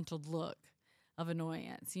 disgruntled look of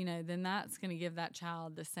annoyance, then that's going to give that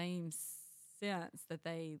child the same sense that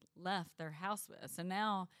they left their house with. So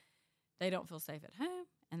now they don't feel safe at home,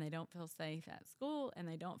 and they don't feel safe at school, and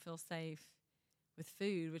they don't feel safe with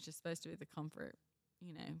food, which is supposed to be the comfort,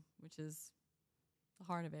 which is the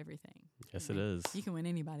heart of everything. Yes, it is. You can win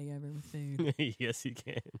anybody over with food. Yes, you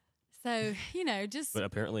can. So, just... But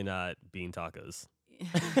apparently not bean tacos.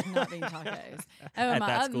 Not bean tacos. Oh,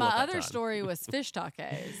 my other story was fish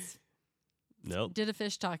tacos. Nope. Did a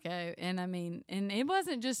fish taco. And and it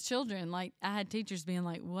wasn't just children. Like, I had teachers being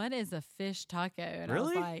like, what is a fish taco? And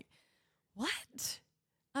really? I was like, what?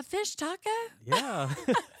 A fish taco? Yeah.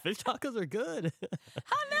 Fish tacos are good.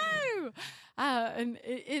 I know. And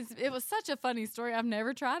it was such a funny story. I've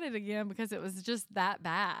never tried it again because it was just that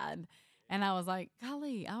bad. And I was like,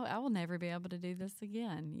 golly, I will never be able to do this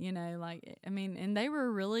again. And they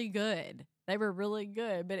were really good. They were really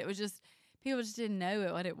good. But it was just, people just didn't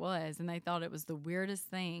know what it was. And they thought it was the weirdest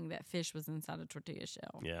thing that fish was inside a tortilla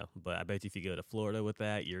shell. Yeah. But I bet you if you go to Florida with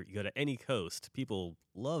that, you go to any coast, people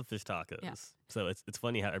love fish tacos. Yeah. So it's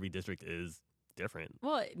funny how every district is different.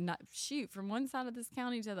 Well, from one side of this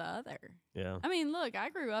county to the other. Yeah. Look, I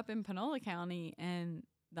grew up in Panola County, and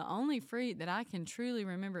the only fruit that I can truly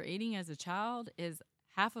remember eating as a child is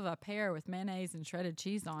half of a pear with mayonnaise and shredded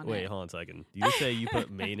cheese on it. Wait, hold on a second. Did you say you put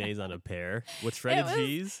mayonnaise on a pear with shredded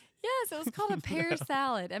cheese? Yes, it was called a pear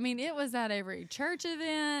salad. It was at every church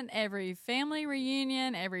event, every family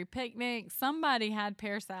reunion, every picnic. Somebody had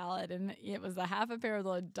pear salad, and it was a half a pear with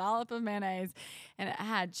a dollop of mayonnaise, and it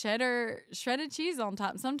had cheddar, shredded cheese on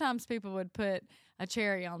top. Sometimes people would put a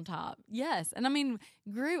cherry on top. Yes, and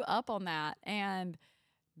grew up on that, and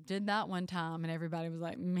did that one time, and everybody was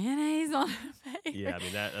like, mayonnaise on a pear. Yeah,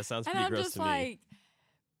 that sounds pretty gross to me.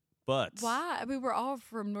 But why? We're all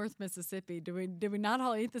from North Mississippi. Did we not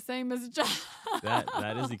all eat the same as a child?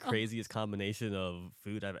 That is the craziest combination of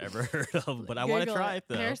food I've ever heard of. But I want to try it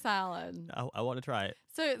though. Pear salad. I want to try it.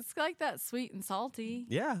 So it's like that sweet and salty.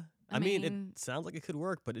 Yeah. I mean, it sounds like it could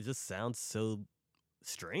work, but it just sounds so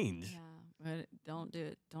strange. Yeah. But don't do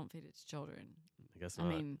it. Don't feed it to children. I guess I not.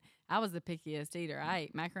 mean, I was the pickiest eater. I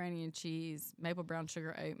ate macaroni and cheese, maple brown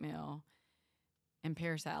sugar oatmeal, and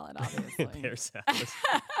pear salad, obviously. Pear salad.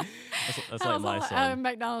 That's like my all, son.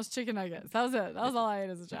 McDonald's chicken nuggets. That was it. That was all I ate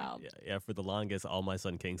as a child. Yeah, for the longest, all my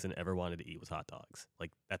son Kingston ever wanted to eat was hot dogs.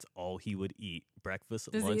 Like, that's all he would eat.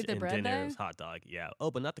 Breakfast, Does he lunch, eat the and bread, dinner though? was hot dog. Yeah.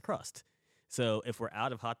 Oh, but not the crust. So if we're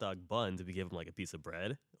out of hot dog buns, if we give him like a piece of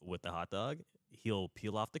bread with the hot dog, he'll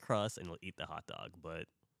peel off the crust and he'll eat the hot dog. But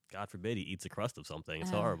God forbid he eats the crust of something.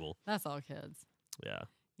 It's horrible. That's all kids. Yeah.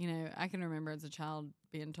 You know, I can remember as a child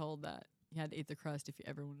being told that you had to eat the crust if you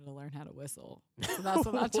ever wanted to learn how to whistle. So that's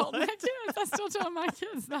what I told my kids. I still tell my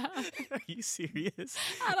kids that. Are you serious?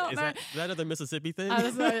 I don't know. Is that another Mississippi thing? I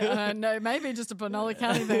was like, no, maybe just a Panola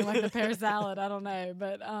County thing like the pear salad. I don't know.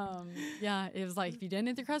 But yeah, it was like if you didn't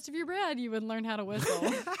eat the crust of your bread, you wouldn't learn how to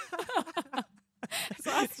whistle.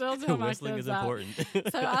 So I still tell my Whistling kids is important.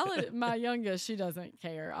 So my youngest, she doesn't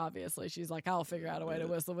care, obviously. She's like, I'll figure out a way to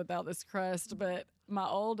whistle without this crust. But my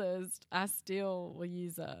oldest, I still will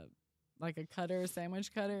use a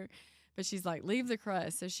sandwich cutter. But she's like, leave the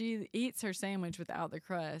crust. So she eats her sandwich without the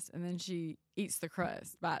crust, and then she eats the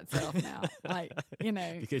crust by itself now. Like, you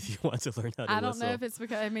know. Because she wants to learn how to whistle. I don't know if it's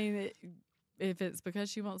because, if it's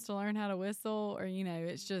because she wants to learn how to whistle or, you know,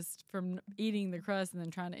 it's just from eating the crust and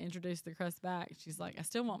then trying to introduce the crust back. She's like, I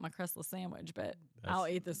still want my crustless sandwich, but I'll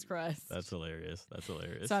eat this crust. That's hilarious.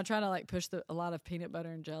 So I try to like push a lot of peanut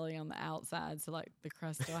butter and jelly on the outside so like the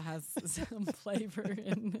crust still has some flavor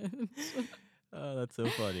in it. Oh, that's so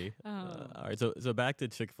funny. All right, so back to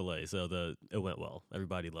Chick-fil-A. So it went well.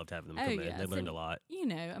 Everybody loved having them come in. They learned a lot. You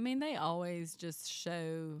know, I mean, they always just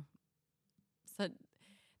show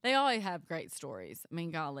they always have great stories. I mean,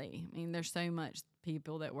 golly. I mean, there's so much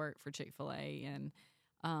people that work for Chick-fil-A, and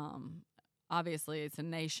obviously it's a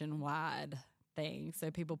nationwide thing. So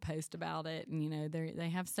people post about it, and, you know, they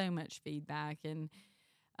have so much feedback, and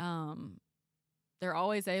they're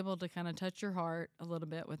always able to kind of touch your heart a little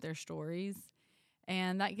bit with their stories.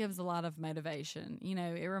 And that gives a lot of motivation. You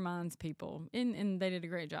know, it reminds people, and they did a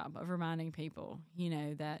great job of reminding people, you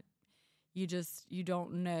know, that you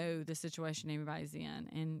don't know the situation everybody's in.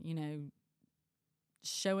 And, you know,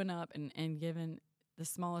 showing up and giving the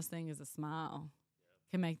smallest thing is a smile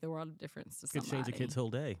can make the world of difference to somebody. Could change a kid's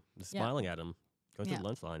whole day. Just smiling at them, going through the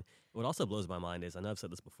lunch line. What also blows my mind is, I know I've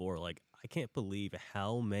said this before, like, I can't believe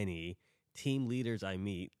how many team leaders I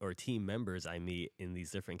meet or team members I meet in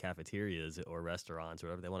these different cafeterias or restaurants or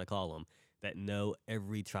whatever they want to call them that know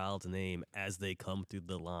every child's name as they come through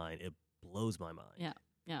the line. It blows my mind. Yeah.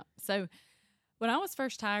 So when I was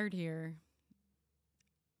first hired here,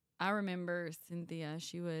 I remember Cynthia,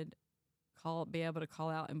 she would be able to call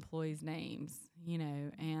out employees' names, you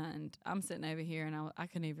know, and I'm sitting over here and I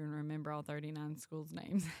couldn't even remember all 39 schools'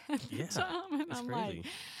 names at the time. And that's I'm crazy. like,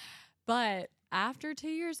 but after 2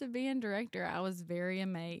 years of being director, I was very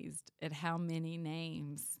amazed at how many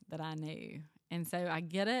names that I knew. And so I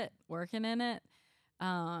get it, working in it,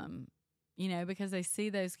 you know, because they see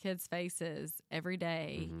those kids' faces every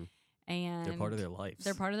day. Mm-hmm. And they're part of their lives.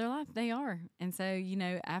 They're part of their life. They are. And so, you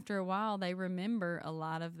know, after a while, they remember a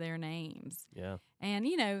lot of their names. Yeah. And,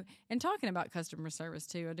 you know, and talking about customer service,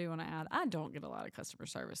 too, I do want to add, I don't get a lot of customer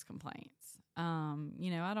service complaints.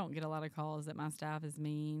 You know, I don't get a lot of calls that my staff is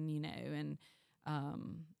mean, you know, and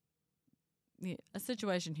a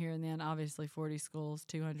situation here and then, obviously 40 schools,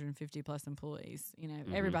 250 plus employees, you know,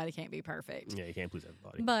 everybody can't be perfect. Yeah, you can't please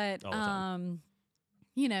everybody. But,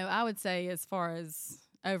 you know, I would say as far as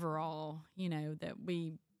overall, you know, that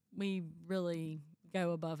we really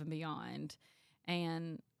go above and beyond.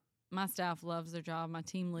 And my staff loves their job. My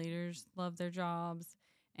team leaders love their jobs.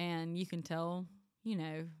 And you can tell, you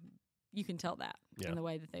know, that in the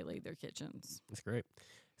way that they lead their kitchens. That's great.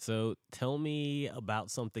 So tell me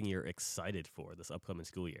about something you're excited for this upcoming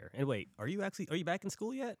school year. And wait, are you back in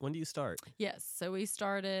school yet? When do you start? Yes. So we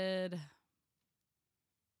started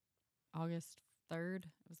August 3rd.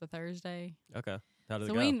 It was a Thursday. Okay. How did it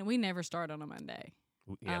So go? we never start on a Monday.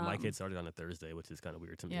 Yeah, my kid started on a Thursday, which is kind of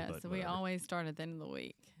weird to me. Yeah, but so whatever. we always start at the end of the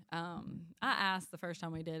week. I asked the first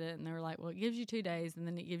time we did it, and they were like, well, it gives you 2 days, and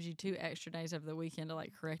then it gives you 2 extra days over the weekend to,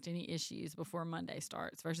 like, correct any issues before Monday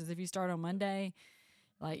starts. Versus if you start on Monday,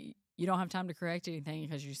 like, you don't have time to correct anything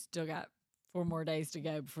because you still got 4 more days to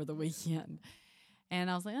go before the weekend. And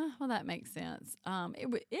I was like, oh, well, that makes sense.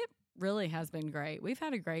 It really has been great. We've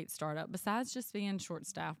had a great startup besides just being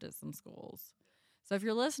short-staffed at some schools. So if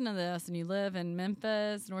you're listening to this and you live in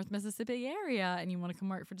Memphis, North Mississippi area, and you want to come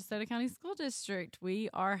work for DeSoto County School District, we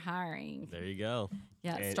are hiring. There you go.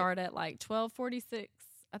 Yeah, start at like $12.46,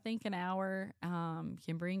 I think, an hour. You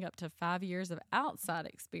can bring up to 5 years of outside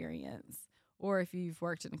experience Or if you've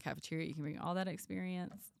worked in the cafeteria, you can bring all that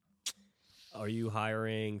experience. Are you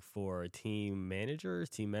hiring for team managers,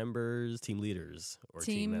 team members, team leaders, or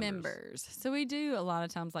team members? So we do a lot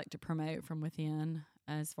of times like to promote from within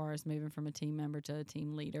as far as moving from a team member to a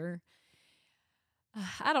team leader.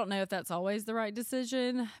 I don't know if that's always the right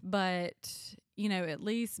decision, but, at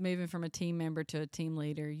least moving from a team member to a team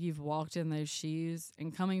leader, you've walked in those shoes,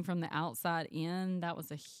 and coming from the outside in, that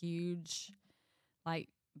was a huge,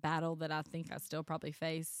 battle that I think I still probably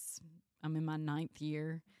face. I'm in my 9th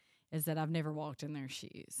year, is that I've never walked in their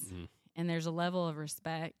shoes. Mm. And there's a level of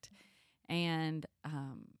respect, and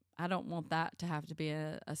I don't want that to have to be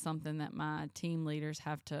a something that my team leaders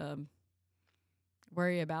have to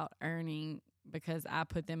worry about earning because I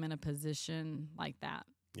put them in a position like that.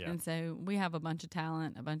 Yeah. And so we have a bunch of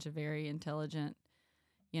talent, a bunch of very intelligent,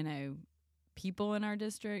 people in our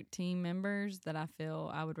district, team members that I feel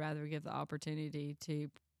I would rather give the opportunity to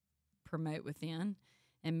promote within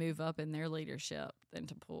and move up in their leadership than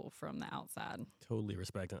to pull from the outside. Totally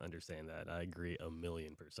respect and understand that. I agree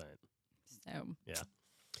 1,000,000%. So, yeah.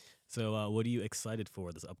 So what are you excited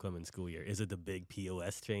for this upcoming school year? Is it the big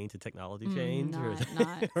POS change, the technology change? Not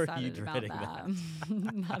excited about that.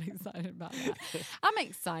 Not excited about that. I'm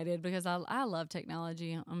excited because I love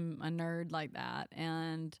technology. I'm a nerd like that.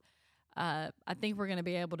 And I think we're going to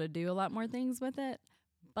be able to do a lot more things with it.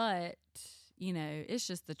 But, it's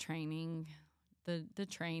just the training, the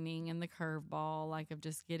training and the curveball, of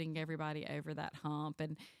just getting everybody over that hump.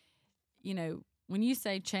 And, when you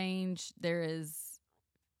say change, there is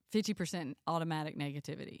 50% automatic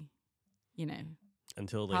negativity,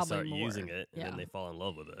 until they start using it and then they fall in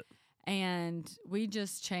love with it. And we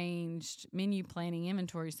just changed menu planning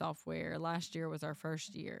inventory software. Last year was our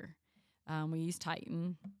first year. We used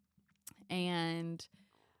Titan. And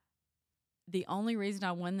the only reason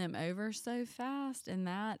I won them over so fast in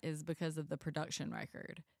that is because of the production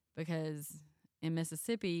record. Because in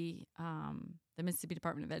Mississippi, the Mississippi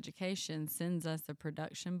Department of Education sends us a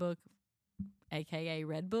production book, AKA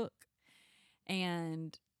Red Book,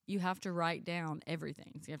 and you have to write down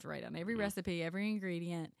everything. So you have to write down every recipe, every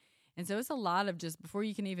ingredient. And so it's a lot of just before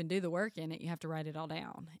you can even do the work in it, you have to write it all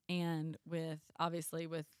down. And with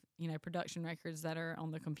production records that are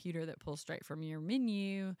on the computer that pull straight from your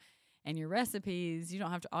menu and your recipes, you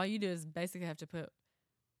don't have to, all you do is basically have to put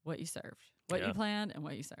what you served, what you planned and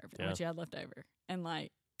what you served and what you had left over. And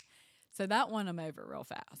so that won them over real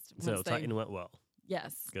fast. So Titan went well.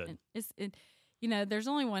 Yes. Good. And there's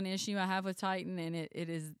only one issue I have with Titan, and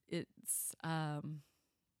it's I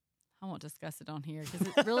won't discuss it on here because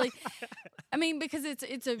it's really, because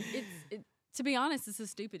it's to be honest, it's a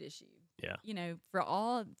stupid issue. Yeah.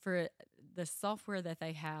 For the software that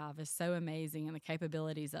they have is so amazing and the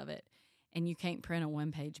capabilities of it, and you can't print a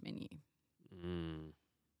 1-page menu. Mm.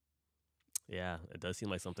 Yeah, it does seem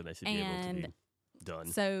like something that should be able to be done.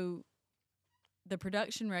 So the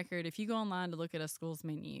production record, if you go online to look at a school's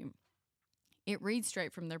menu, it reads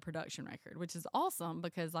straight from their production record, which is awesome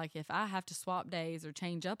because, if I have to swap days or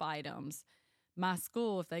change up items, my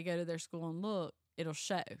school, if they go to their school and look, it'll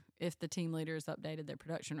show if the team leader has updated their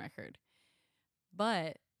production record.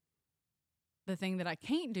 But the thing that I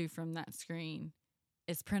can't do from that screen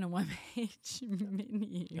is print a 1-page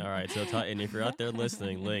menu. All right, so and if you're out there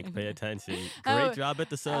listening, Link, pay attention. Great job at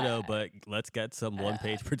DeSoto, but let's get some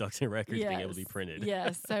 1-page production records being able to be printed.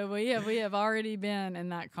 Yes, so we have already been in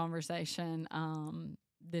that conversation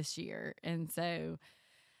this year, and so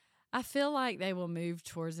I feel like they will move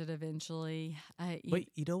towards it eventually. But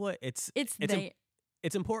you know what? It's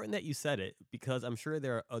important that you said it because I'm sure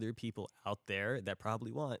there are other people out there that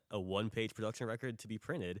probably want a 1-page production record to be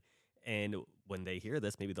printed. And when they hear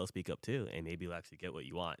this, maybe they'll speak up too, and maybe you'll actually get what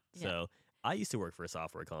you want. Yeah. So I used to work for a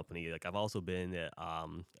software company. I've also been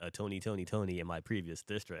a Tony in my previous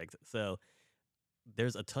district. So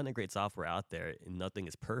there's a ton of great software out there, and nothing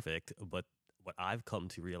is perfect. But what I've come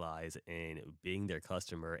to realize in being their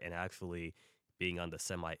customer and actually being on the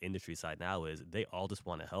semi-industry side now is they all just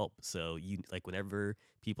want to help. So whenever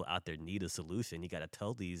people out there need a solution, you got to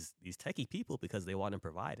tell these techie people because they want to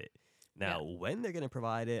provide it. Now, when they're going to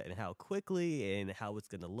provide it and how quickly and how it's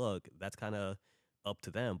going to look, that's kind of up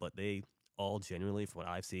to them. But they all genuinely, from what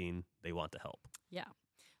I've seen, they want to help. Yeah.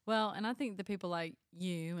 Well, and I think the people like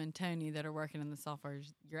you and Tony that are working in the software,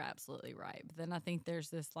 you're absolutely right. But then I think there's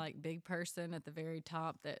this big person at the very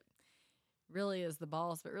top that really is the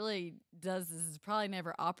boss, but really is probably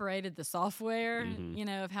never operated the software,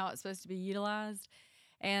 of how it's supposed to be utilized.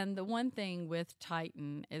 And the one thing with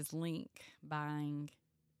Titan is Link buying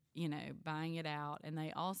it out. And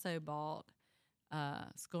they also bought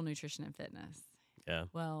School Nutrition and Fitness. Yeah.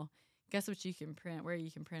 Well, Guess what you can print? Where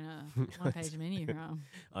you can print a one-page menu from?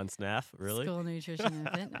 On SNAF, really? School Nutrition and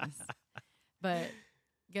Fitness. But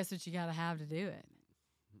guess what you got to have to do it?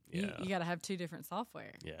 Yeah. You got to have 2 different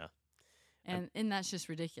software. Yeah. And that's just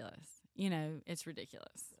ridiculous. It's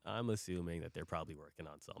ridiculous. I'm assuming that they're probably working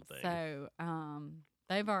on something. So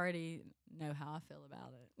they've already know how I feel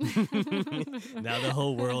about it. Now the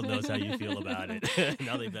whole world knows how you feel about it.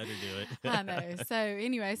 Now they better do it. I know. So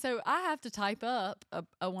anyway, I have to type up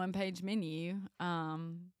a one-page menu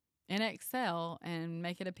in Excel and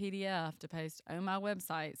make it a PDF to post on my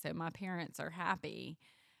website so my parents are happy.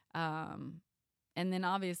 And then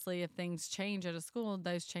obviously if things change at a school,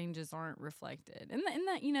 those changes aren't reflected. And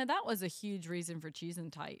that, that was a huge reason for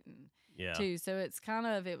choosing Titan too. So it's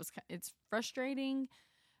it's frustrating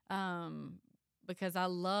because I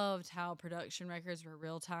loved how production records were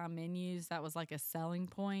real-time menus. That was like a selling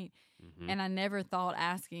point. Mm-hmm. And I never thought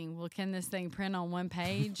asking, well, can this thing print on one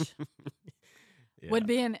page?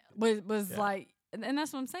 was like, and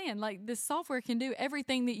that's what I'm saying. Like, this software can do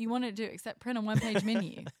everything that you want it to do except print a one-page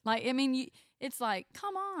menu. Like, I mean, it's like,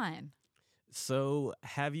 come on. So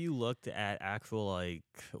have you looked at actual, like,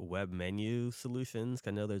 web menu solutions?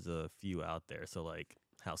 I know there's a few out there. So, like,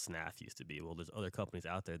 how SNAF used to be. Well, there's other companies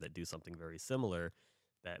out there that do something very similar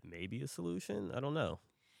that may be a solution. I don't know.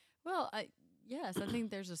 Well, yes, I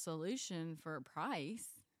think there's a solution for a price.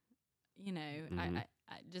 Mm-hmm. I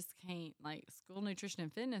just can't, like, School Nutrition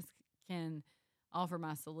and Fitness can offer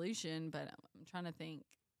my solution, but I'm trying to think.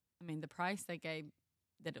 I mean, the price they gave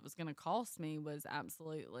that it was going to cost me was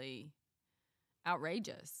absolutely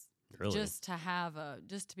outrageous. Really? Just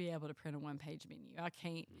to be able to print a one-page menu. I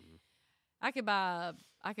can't. Mm-hmm. I could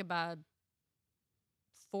buy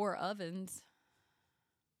 4 ovens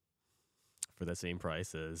for the same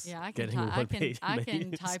price as I can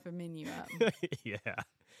type a menu up. Yeah.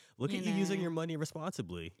 Look at you using your money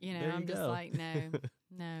responsibly. I'm just like, no.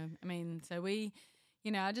 I mean, so I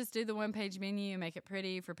just do the one-page menu, make it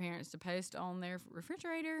pretty for parents to post on their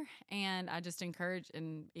refrigerator, and I just encourage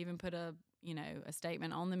and even put a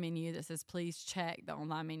statement on the menu that says, please check the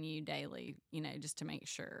online menu daily, just to make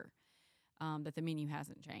sure that the menu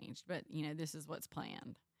hasn't changed. But, this is what's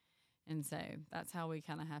planned. And so that's how we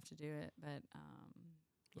kind of have to do it. But,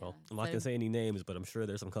 well, I'm not going to say any names, but I'm sure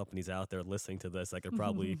there's some companies out there listening to this that could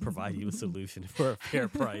probably provide you a solution for a fair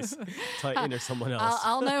price. Titan or someone else.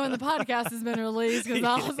 I'll know when the podcast has been released, because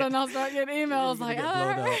all of a sudden I'll start getting emails like,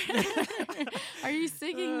 are you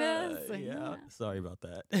seeking this? Yeah, sorry about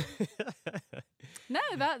that. No,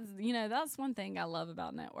 that's one thing I love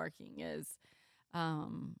about networking is,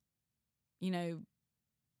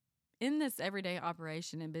 in this everyday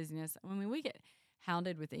operation and business, I mean, we get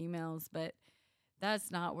hounded with emails, but that's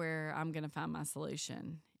not where I'm going to find my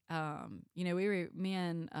solution. Me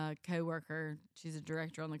and a coworker, she's a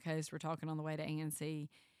director on the coast, we're talking on the way to ANC.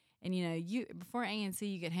 And, before ANC,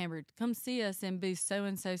 you get hammered, come see us in booth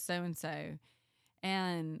so-and-so, so-and-so.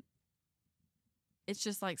 And it's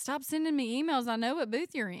just like, stop sending me emails. I know what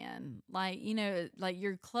booth you're in. Like, like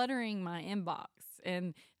you're cluttering my inbox.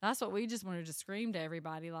 And that's what we just wanted to scream to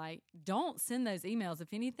everybody. Like, don't send those emails. If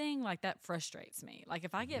anything, like, that frustrates me. Like,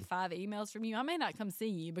 if I get 5 emails from you, I may not come see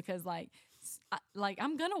you because,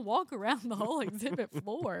 I'm going to walk around the whole exhibit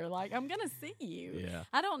floor. Like, I'm going to see you. Yeah.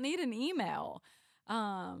 I don't need an email.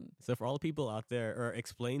 So for all the people out there, or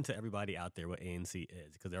explain to everybody out there what ANC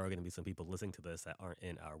is, because there are going to be some people listening to this that aren't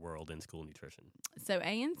in our world in school nutrition. So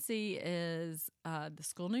ANC is the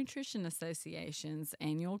School Nutrition Association's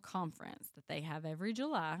annual conference that they have every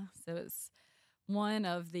July. So it's one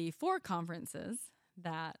of the 4 conferences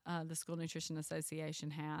that the School Nutrition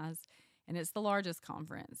Association has, and it's the largest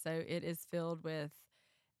conference. So it is filled with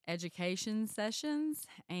education sessions,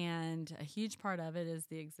 and a huge part of it is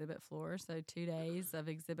the exhibit floor. So 2 days of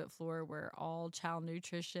exhibit floor where all child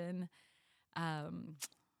nutrition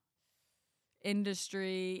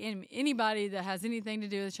industry, and anybody that has anything to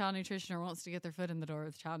do with child nutrition or wants to get their foot in the door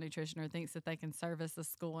with child nutrition or thinks that they can service the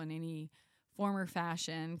school in any form or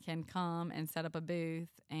fashion can come and set up a booth.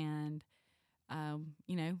 And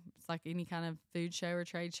it's like any kind of food show or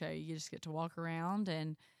trade show. You just get to walk around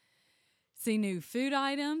and see new food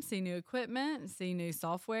items, see new equipment, see new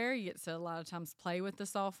software. You get to a lot of times play with the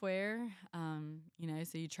software,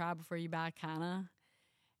 so you try before you buy, kind of.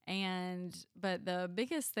 But the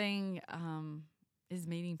biggest thing is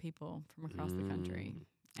meeting people from across the country.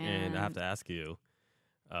 And I have to ask you,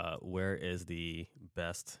 what's the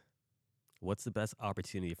best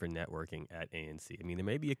opportunity for networking at ANC? I mean, there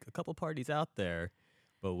may be a couple parties out there,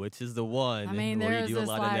 but which is the one where you do a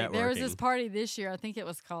lot of networking? There was this party this year. I think it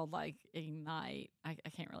was called Ignite. I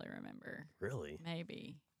can't really remember. Really?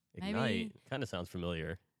 Maybe. Ignite kind of sounds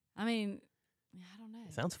familiar. I mean, I don't know.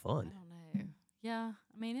 It sounds fun. I don't know. Yeah,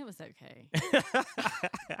 I mean, it was okay.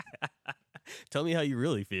 Tell me how you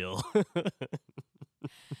really feel.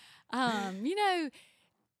 You know,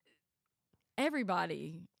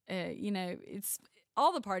 everybody, you know, it's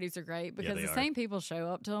all the parties are great because the same people show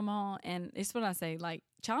up to them all. And it's what I say, like,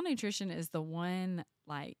 child nutrition is the one,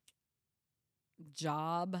 like,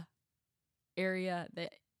 job area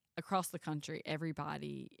that across the country,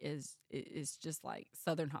 everybody is just like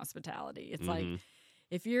Southern hospitality. It's like,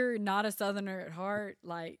 if you're not a Southerner at heart,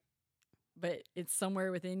 like, but it's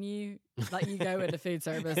somewhere within you, like, you go into food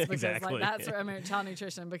service because Exactly. like that's where I mean child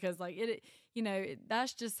nutrition, because like it you know,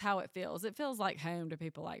 that's just how it feels. It feels like home to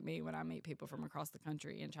people like me when I meet people from across the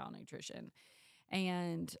country in child nutrition.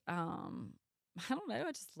 And I don't know,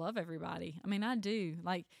 I just love everybody. I mean, I do.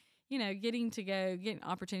 Like, you know, getting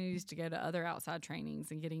opportunities to go to other outside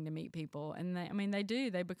trainings and getting to meet people. And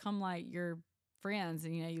they become like your friends,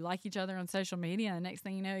 and, you know, you like each other on social media. And the next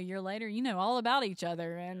thing you know, a year later, you know all about each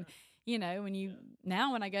other. And, you know,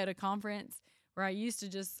 when I go to conference where I used to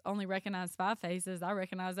just only recognize 5 faces, I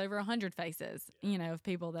recognize over 100 faces, you know, of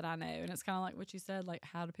people that I know. And it's kind of like what you said, like,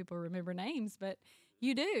 how do people remember names? But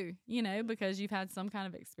you do, you know, because you've had some kind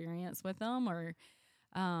of experience with them, or,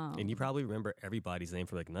 and you probably remember everybody's name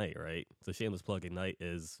from Ignite, right? So shameless plug, Ignite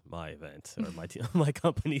is my event, or my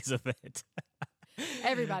company's event.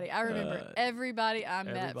 Everybody. I remember everybody I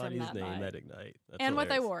met from that everybody's name night. At Ignite. That's and hilarious. What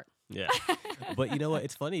they wore. Yeah. But you know what?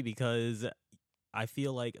 It's funny because I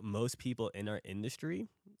feel like most people in our industry,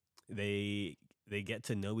 they get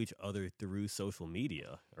to know each other through social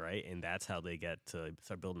media, right? And that's how they get to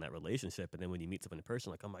start building that relationship. And then when you meet someone in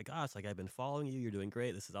person, like, oh my gosh, like, I've been following you, you're doing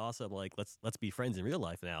great, this is awesome, like, let's be friends in real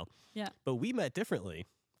life now. Yeah. But we met differently,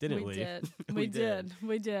 didn't we? We did.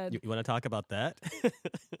 We did. You want to talk about that?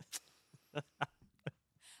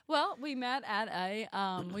 Well, we met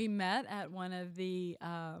at one of the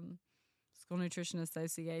School Nutrition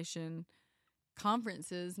Association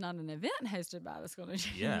conferences, not an event hosted by the School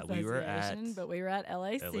Nutrition Association, but we were at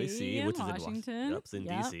LAC in which Washington. Is in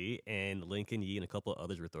DC, and Lincoln Yee and a couple of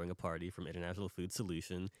others were throwing a party from International Food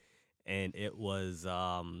Solution, and it was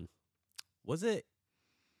it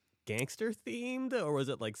gangster themed, or was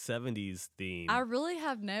it like 70s themed? I really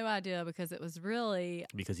have no idea, because it was really...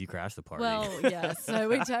 Because you crashed the party. Well, yes. So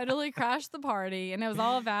we totally crashed the party, and it was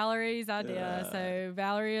all Valerie's idea. So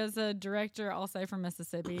Valerie is a director also from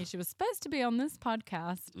Mississippi. She was supposed to be on this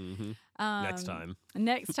podcast. Next time.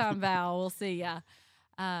 Next time, Val. We'll see. Yeah.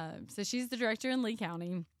 So she's the director in Lee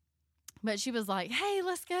County. But she was like, hey,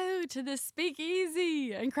 let's go to this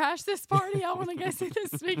speakeasy and crash this party. I want to go see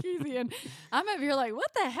this speakeasy. And I'm over here like,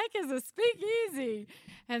 what the heck is a speakeasy?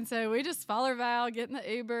 And so we just follow Val, get in the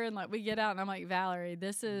Uber, and like we get out, and I'm like, Valerie,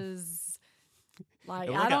 this is like,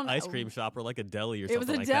 it was like an ice cream shop or like a deli or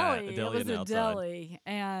something like that. It was a deli.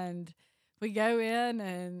 And we go in,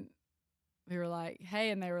 and we were like,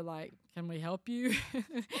 hey, and they were like, can we help you?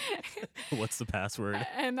 What's the password?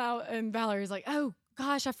 And Valerie's like, oh,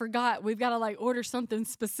 gosh, I forgot. We've got to like order something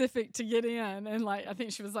specific to get in. And like, I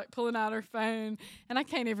think she was like pulling out her phone, and I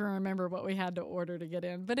can't even remember what we had to order to get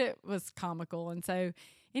in, but it was comical. And so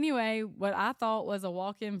anyway, what I thought was a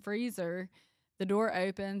walk-in freezer, the door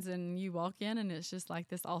opens and you walk in, and it's just like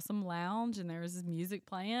this awesome lounge, and there was music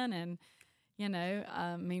playing, and you know,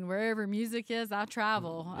 I mean, wherever music is, I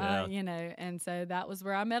travel, you know, and so that was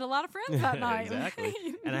where I met a lot of friends that night. Exactly.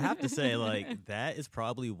 And I have to say, like, that is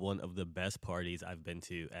probably one of the best parties I've been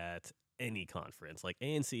to at any conference. Like,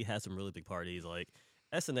 ANC has some really big parties. Like,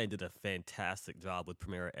 SNA did a fantastic job with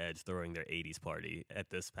Primera Edge throwing their 80s party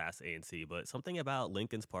at this past ANC. But something about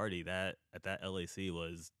Lincoln's party at that LAC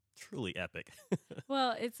was truly epic.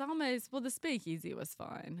 Well, the speakeasy was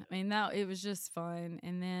fun. I mean, it was just fun.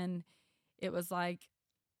 And then it was like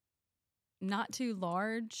not too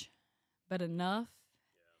large, but enough,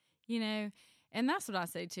 you know. And that's what I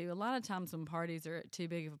say too. A lot of times when parties are at too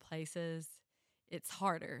big of places, it's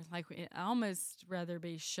harder. Like, I almost rather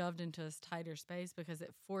be shoved into a tighter space, because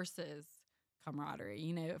it forces camaraderie.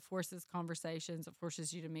 You know, it forces conversations. It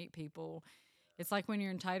forces you to meet people. It's like when you're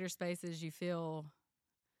in tighter spaces, you feel,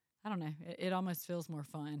 I don't know, it almost feels more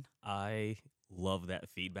fun. I love that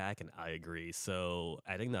feedback, and I agree. So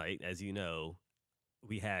at Ignite, as you know,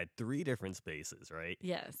 we had 3 different spaces, right?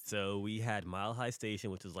 Yes. So we had Mile High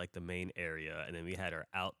Station, which was like the main area, and then we had our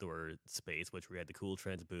outdoor space, which we had the Cool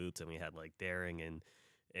Trends booths, and we had like Daring and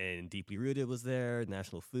And Deeply Rooted was there,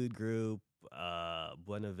 National Food Group,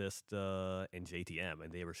 Buena Vista, and JTM,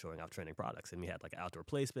 and they were showing off trending products. And we had like an outdoor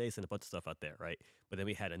play space and a bunch of stuff out there, right? But then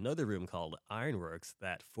we had another room called Ironworks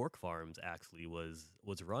that Fork Farms actually was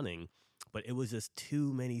running, but it was just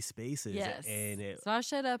too many spaces. Yes. And So I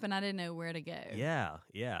showed up and I didn't know where to go. yeah,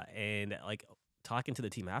 and like talking to the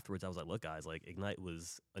team afterwards, I was like, look, guys, like Ignite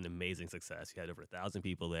was an amazing success. You had over 1,000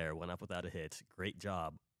 people there, went off without a hitch. Great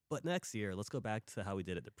job. But next year, let's go back to how we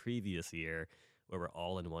did it the previous year, where we're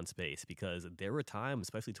all in one space, because there were times,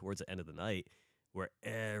 especially towards the end of the night, where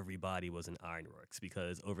everybody was in Ironworks,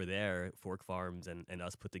 because over there, Fork Farms and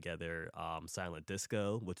us put together Silent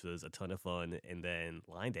Disco, which was a ton of fun, and then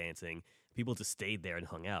line dancing. People just stayed there and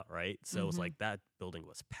hung out, right? So it was like that building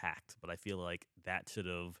was packed, but I feel like that should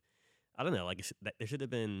have, I don't know, like there should have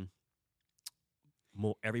been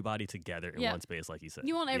more everybody together in one space, like you said.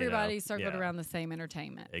 You want everybody circled around the same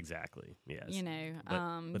entertainment. Exactly. Yes. You know,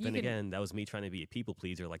 but then again, that was me trying to be a people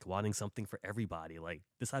pleaser, like wanting something for everybody, like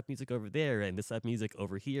this type of music over there and this type of music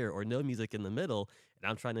over here, or no music in the middle. And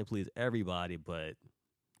I'm trying to please everybody, but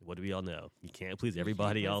what do we all know? You can't please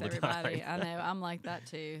everybody all the time. I know. I'm like that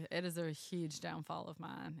too. It is a huge downfall of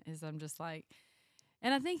mine. Is I'm just like,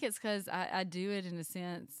 and I think it's because I do it in a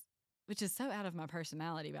sense, which is so out of my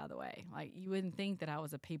personality, by the way. Like, you wouldn't think that I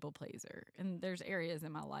was a people pleaser. And there's areas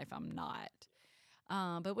in my life I'm not.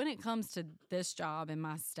 But when it comes to this job and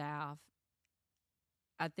my staff,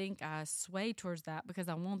 I think I sway towards that because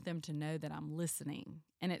I want them to know that I'm listening.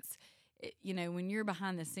 And you know, when you're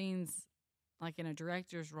behind the scenes, like in a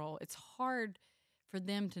director's role, it's hard for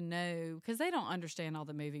them to know because they don't understand all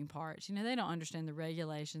the moving parts. You know, they don't understand the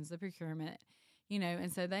regulations, the procurement. You know,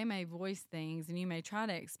 and so they may voice things and you may try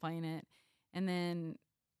to explain it and then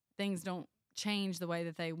things don't change the way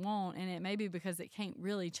that they want. And it may be because it can't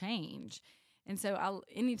really change. And so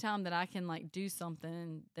anytime that I can like do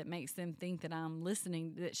something that makes them think that I'm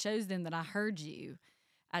listening, that shows them that I heard you,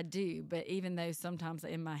 I do. But even though sometimes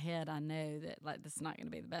in my head I know that like this is not going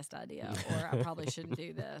to be the best idea or I probably shouldn't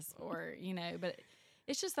do this or, you know, but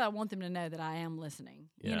it's just that I want them to know that I am listening,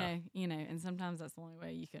 you know, and sometimes that's the only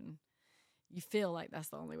way you feel like that's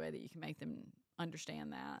the only way that you can make them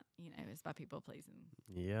understand that, you know, is by people pleasing.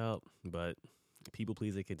 Yeah, but people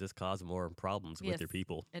pleasing can just cause more problems with your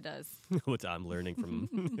people. It does. Which I'm learning from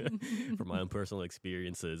my own personal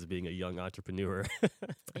experiences being a young entrepreneur.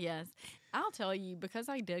 Yes. I'll tell you, because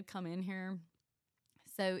I did come in here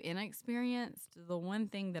so inexperienced, the one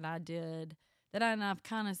thing that I did and I've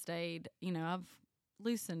kind of stayed, you know, I've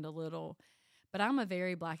loosened a little, but I'm a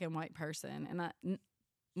very black and white person. And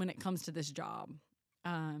when it comes to this job,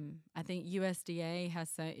 I think USDA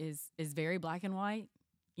is very black and white.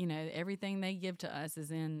 You know, everything they give to us is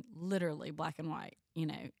in literally black and white. You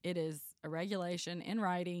know, it is a regulation in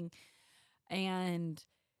writing. And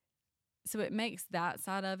so it makes that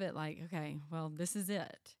side of it like, okay, well, this is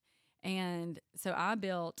it. And so I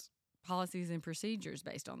built policies and procedures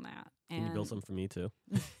based on that. And can you build some for me too?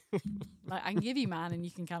 Like, I can give you mine and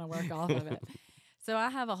you can kind of work off of it. So I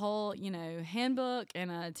have a whole, you know, handbook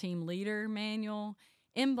and a team leader manual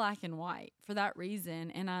in black and white for that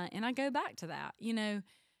reason. And I go back to that, you know,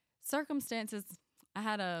 circumstances. I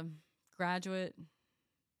had a graduate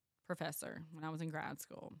professor when I was in grad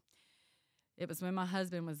school. It was when my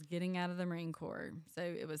husband was getting out of the Marine Corps. So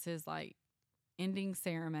it was his like ending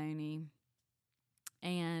ceremony.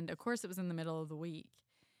 And of course it was in the middle of the week.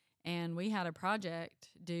 And we had a project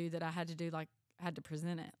due that I had to do, like, I had to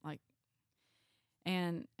present it, like.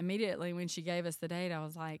 And immediately when she gave us the date, I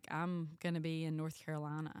was like, I'm going to be in North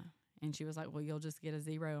Carolina. And she was like, well, you'll just get a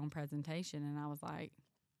 0 on presentation. And I was like,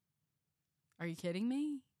 are you kidding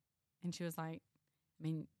me? And she was like, I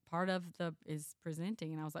mean, part of is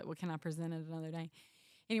presenting. And I was like, well, can I present it another day?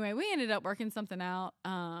 Anyway, we ended up working something out.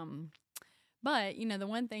 But, you know, the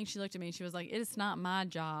one thing she looked at me and she was like, it's not my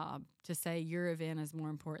job to say your event is more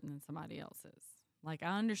important than somebody else's. Like,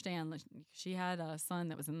 I understand. She had a son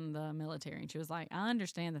that was in the military, and she was like, I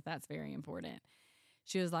understand that that's very important.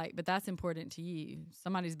 She was like, but that's important to you.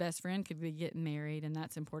 Somebody's best friend could be getting married, and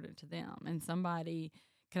that's important to them. And somebody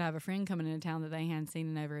could have a friend coming into town that they hadn't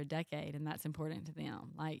seen in over a decade, and that's important to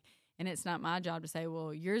them. Like, and it's not my job to say,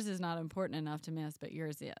 well, yours is not important enough to miss, but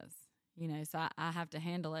yours is. You know, so I have to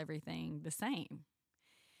handle everything the same.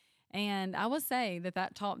 And I would say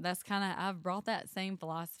that's kind of, I've brought that same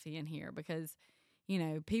philosophy in here because, you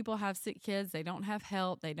know, people have sick kids, they don't have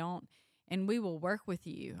help, and we will work with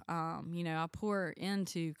you. You know, I pour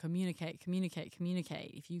into communicate.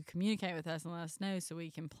 If you communicate with us and let us know so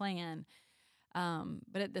we can plan.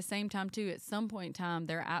 But at the same time, too, at some point in time,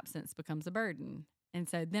 their absence becomes a burden. And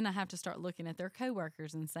so then I have to start looking at their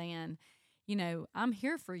coworkers and saying, I'm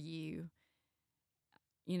here for you.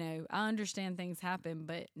 I understand things happen,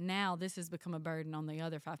 but now this has become a burden on the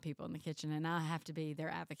other 5 people in the kitchen, and I have to be their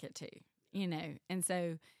advocate too. And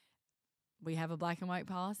so we have a black and white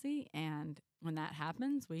policy, and when that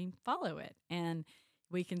happens, we follow it. And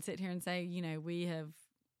we can sit here and say,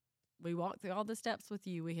 we walked through all the steps with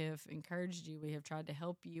you. We have encouraged you. We have tried to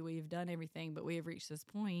help you. We have done everything, but we have reached this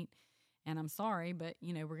point, and I'm sorry, but,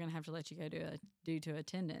 we're going to have to let you go due to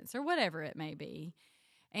attendance or whatever it may be.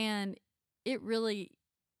 And it really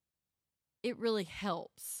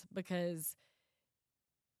helps, because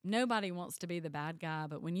nobody wants to be the bad guy.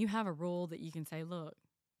 But when you have a rule that you can say, look,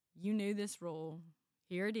 you knew this rule,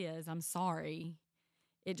 here it is, I'm sorry.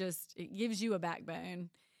 It gives you a backbone.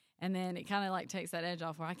 And then it kind of like takes that edge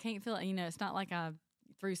off where I can't feel it. It's not like I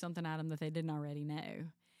threw something at them that they didn't already know.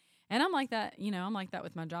 And I'm like that, I'm like that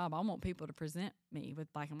with my job. I want people to present me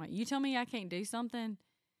with black and white. You tell me I can't do something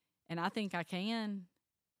and I think I can,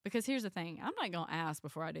 because here's the thing, I'm not going to ask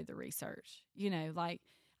before I do the research.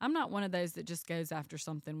 I'm not one of those that just goes after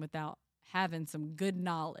something without having some good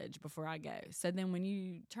knowledge before I go. So then when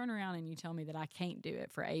you turn around and you tell me that I can't do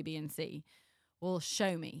it for A, B, and C, well,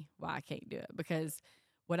 show me why I can't do it, because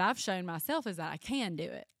what I've shown myself is that I can do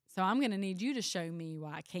it. So I'm going to need you to show me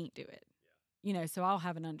why I can't do it. So I'll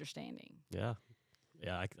have an understanding. Yeah.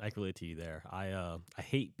 Yeah, I can relate to you there. I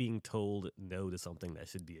hate being told no to something that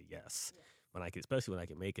should be a yes. Especially when I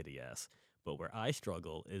can make it a yes. But where I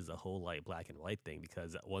struggle is the whole black and white thing,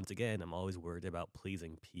 because once again, I'm always worried about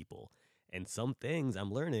pleasing people. And some things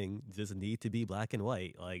I'm learning just need to be black and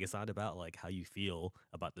white. It's not about how you feel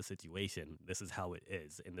about the situation. This is how it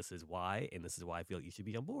is, and this is why I feel you should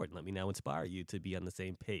be on board. Let me now inspire you to be on the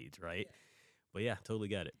same page, right? Yeah. But yeah, totally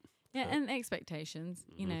get it. Yeah, and expectations.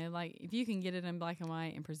 Mm-hmm. If you can get it in black and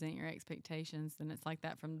white and present your expectations, then it's like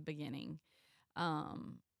that from the beginning. I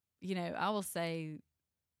will say,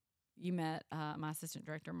 you met my assistant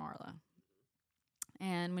director, Marla.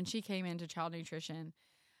 And when she came into child nutrition,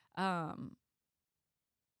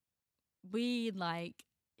 we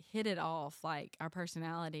hit it off, our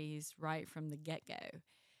personalities right from the get-go.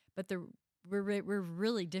 But we're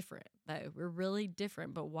really different, though. We're really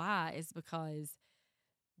different. But why is because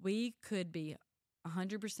we could be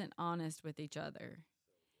 100% honest with each other,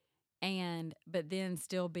 but then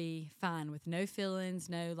still be fine with no feelings,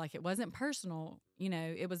 it wasn't personal,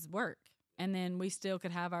 it was work. And then we still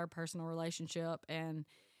could have our personal relationship, and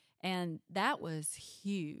that was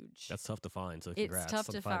huge. That's tough to find, so congrats. It's tough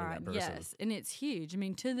to find, yes, and it's huge.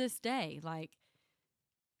 To this day,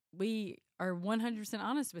 we are 100%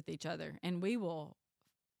 honest with each other, and we will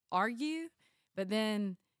argue, but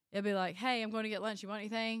then it'll be like, hey, I'm going to get lunch. You want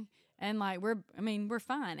anything? And we're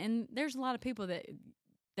fine. And there's a lot of people that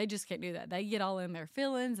they just can't do that. They get all in their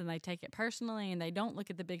feelings and they take it personally, and they don't look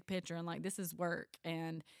at the big picture and this is work.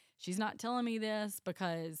 And she's not telling me this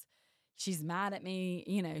because she's mad at me.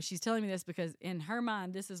 She's telling me this because in her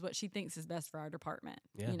mind, this is what she thinks is best for our department.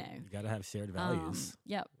 Yeah, you got to have shared values.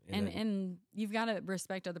 Yep. And you've got to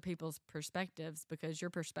respect other people's perspectives, because your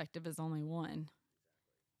perspective is only one.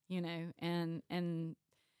 And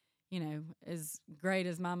as great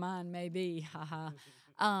as my mind may be,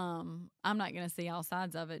 I'm not going to see all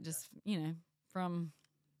sides of it, just, from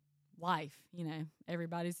life.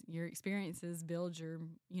 Your experiences build your,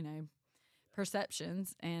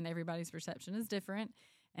 perceptions, and everybody's perception is different,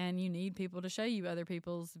 and you need people to show you other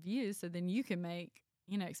people's views, so then you can make,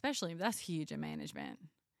 especially that's huge in management.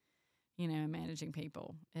 Managing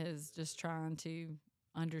people is just trying to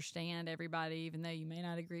understand everybody, even though you may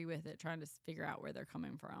not agree with it, trying to figure out where they're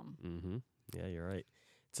coming from. Mm-hmm. Yeah, you're right.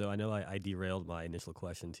 So I know I derailed my initial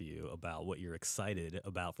question to you about what you're excited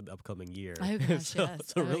about for the upcoming year. Oh, gosh, so, yes.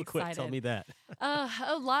 So real quick, tell me that.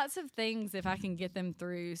 Lots of things if I can get them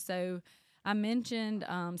through. So I mentioned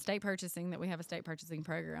state purchasing, that we have a state purchasing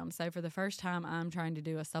program. So for the first time, I'm trying to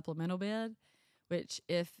do a supplemental bid, which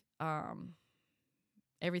if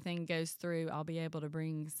everything goes through, I'll be able to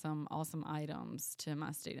bring some awesome items to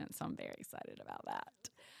my students. So I'm very excited about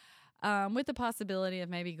that. With the possibility of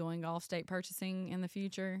maybe going off state purchasing in the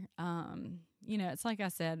future. It's like I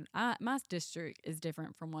said, my district is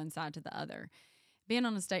different from one side to the other. Being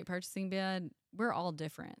on a state purchasing bid, we're all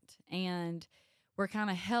different. And we're kind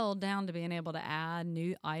of held down to being able to add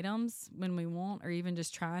new items when we want, or even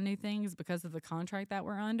just try new things because of the contract that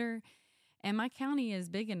we're under. And my county is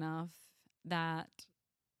big enough that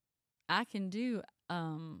I can do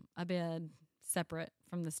a bid separate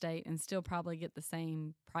from the state and still probably get the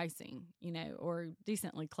same pricing, or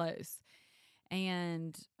decently close.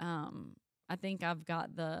 And I think I've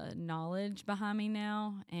got the knowledge behind me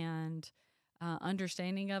now, and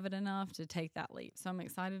understanding of it enough to take that leap. So I'm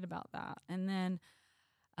excited about that. And then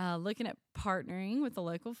looking at partnering with the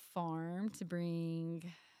local farm to bring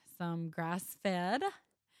some grass-fed,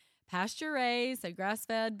 pasture-raised, so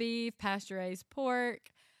grass-fed beef, pasture-raised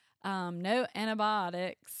pork, no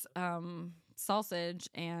antibiotics, sausage,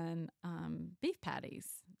 and beef patties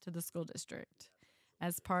to the school district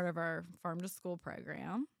as part of our farm-to-school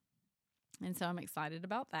program. And so I'm excited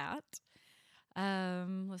about that.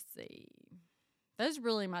 Let's see. Those are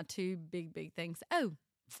really my two big things. Oh,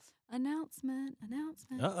 announcement.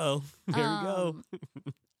 Uh-oh. Here we go.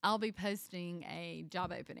 I'll be posting a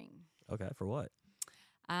job opening. Okay, for what?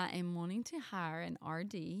 I am wanting to hire an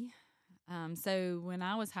RD. So when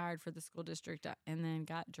I was hired for the school district and then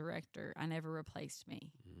got director, I never replaced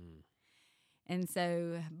me. Mm. And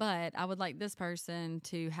so, but I would like this person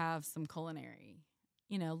to have some culinary,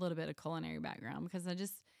 a little bit of culinary background, because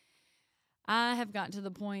I have gotten to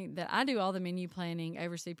the point that I do all the menu planning,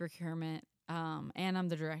 oversee procurement, and I'm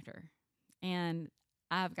the director. And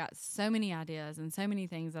I've got so many ideas and so many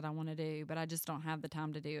things that I want to do, but I just don't have the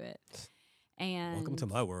time to do it. And welcome to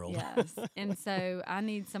my world. Yes. And so I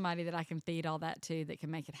need somebody that I can feed all that to, that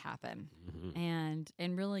can make it happen, and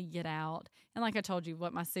really get out. And like I told you,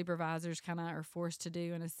 what my supervisors kind of are forced to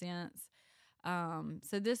do in a sense.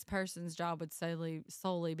 So this person's job would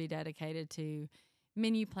solely be dedicated to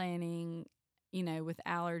menu planning, with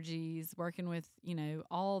allergies, working with,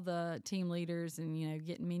 all the team leaders and,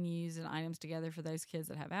 getting menus and items together for those kids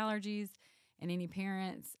that have allergies and any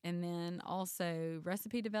parents. And then also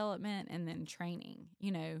recipe development and then training.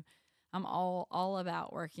 I'm all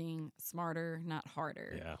about working smarter, not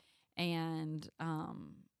harder. Yeah. And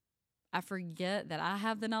I forget that I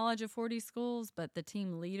have the knowledge of 40 schools, but the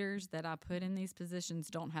team leaders that I put in these positions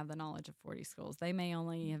don't have the knowledge of 40 schools. They may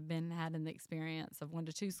only have had an experience of 1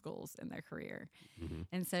 to 2 schools in their career. Mm-hmm.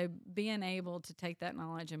 And so being able to take that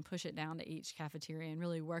knowledge and push it down to each cafeteria and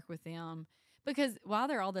really work with them, because while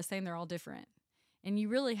they're all the same, they're all different. And you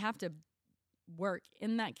really have to work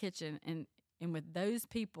in that kitchen and with those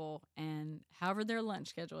people, and however their lunch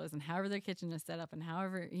schedule is and however their kitchen is set up and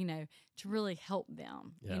however, to really help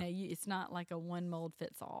them. Yeah. It's not like a one mold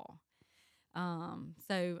fits all.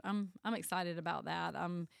 So I'm excited about that.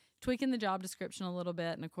 I'm tweaking the job description a little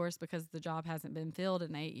bit. And of course, because the job hasn't been filled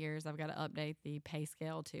in 8 years, I've got to update the pay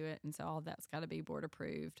scale to it. And so all that's got to be board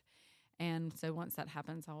approved. And so once that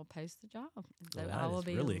happens, I will post the job. And so I will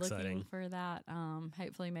be really looking exciting for that.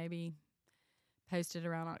 Hopefully maybe posted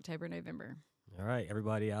around October, November. All right,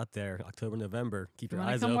 everybody out there, October, November, keep your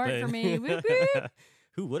eyes open. Work for me. Whoop, whoop.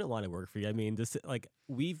 Who wouldn't want to work for you? I mean,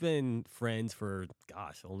 we've been friends for,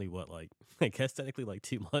 only I guess technically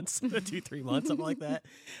 2 months, 2-3 months, something like that.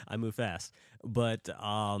 I move fast. But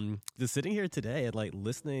just sitting here today and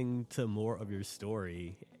listening to more of your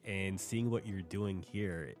story and seeing what you're doing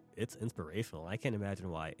here, it's inspirational. I can't imagine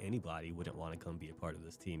why anybody wouldn't want to come be a part of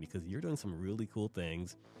this team, because you're doing some really cool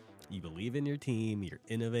things. You believe in your team, you're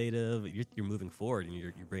innovative, you're moving forward, and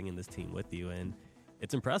you're bringing this team with you. And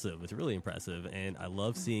it's impressive. It's really impressive. And I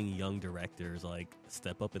love seeing young directors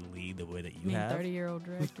step up and lead the way that you have. 30-year-old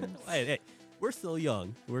directors. Hey, we're still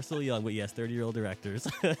young. But yes, 30-year-old directors.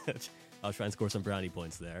 I'll try and score some brownie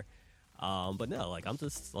points there. But no, I'm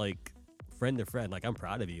just friend to friend. I'm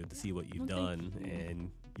proud of you to see what you've done.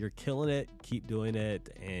 And you're killing it. Keep doing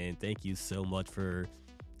it. And thank you so much for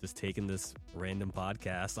just taking this random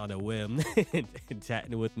podcast on a whim and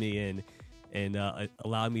chatting with me and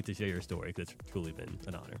allowing me to share your story, because it's truly been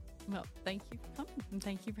an honor. Well, thank you for coming, and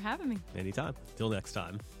thank you for having me. Anytime. Till next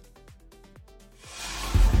time.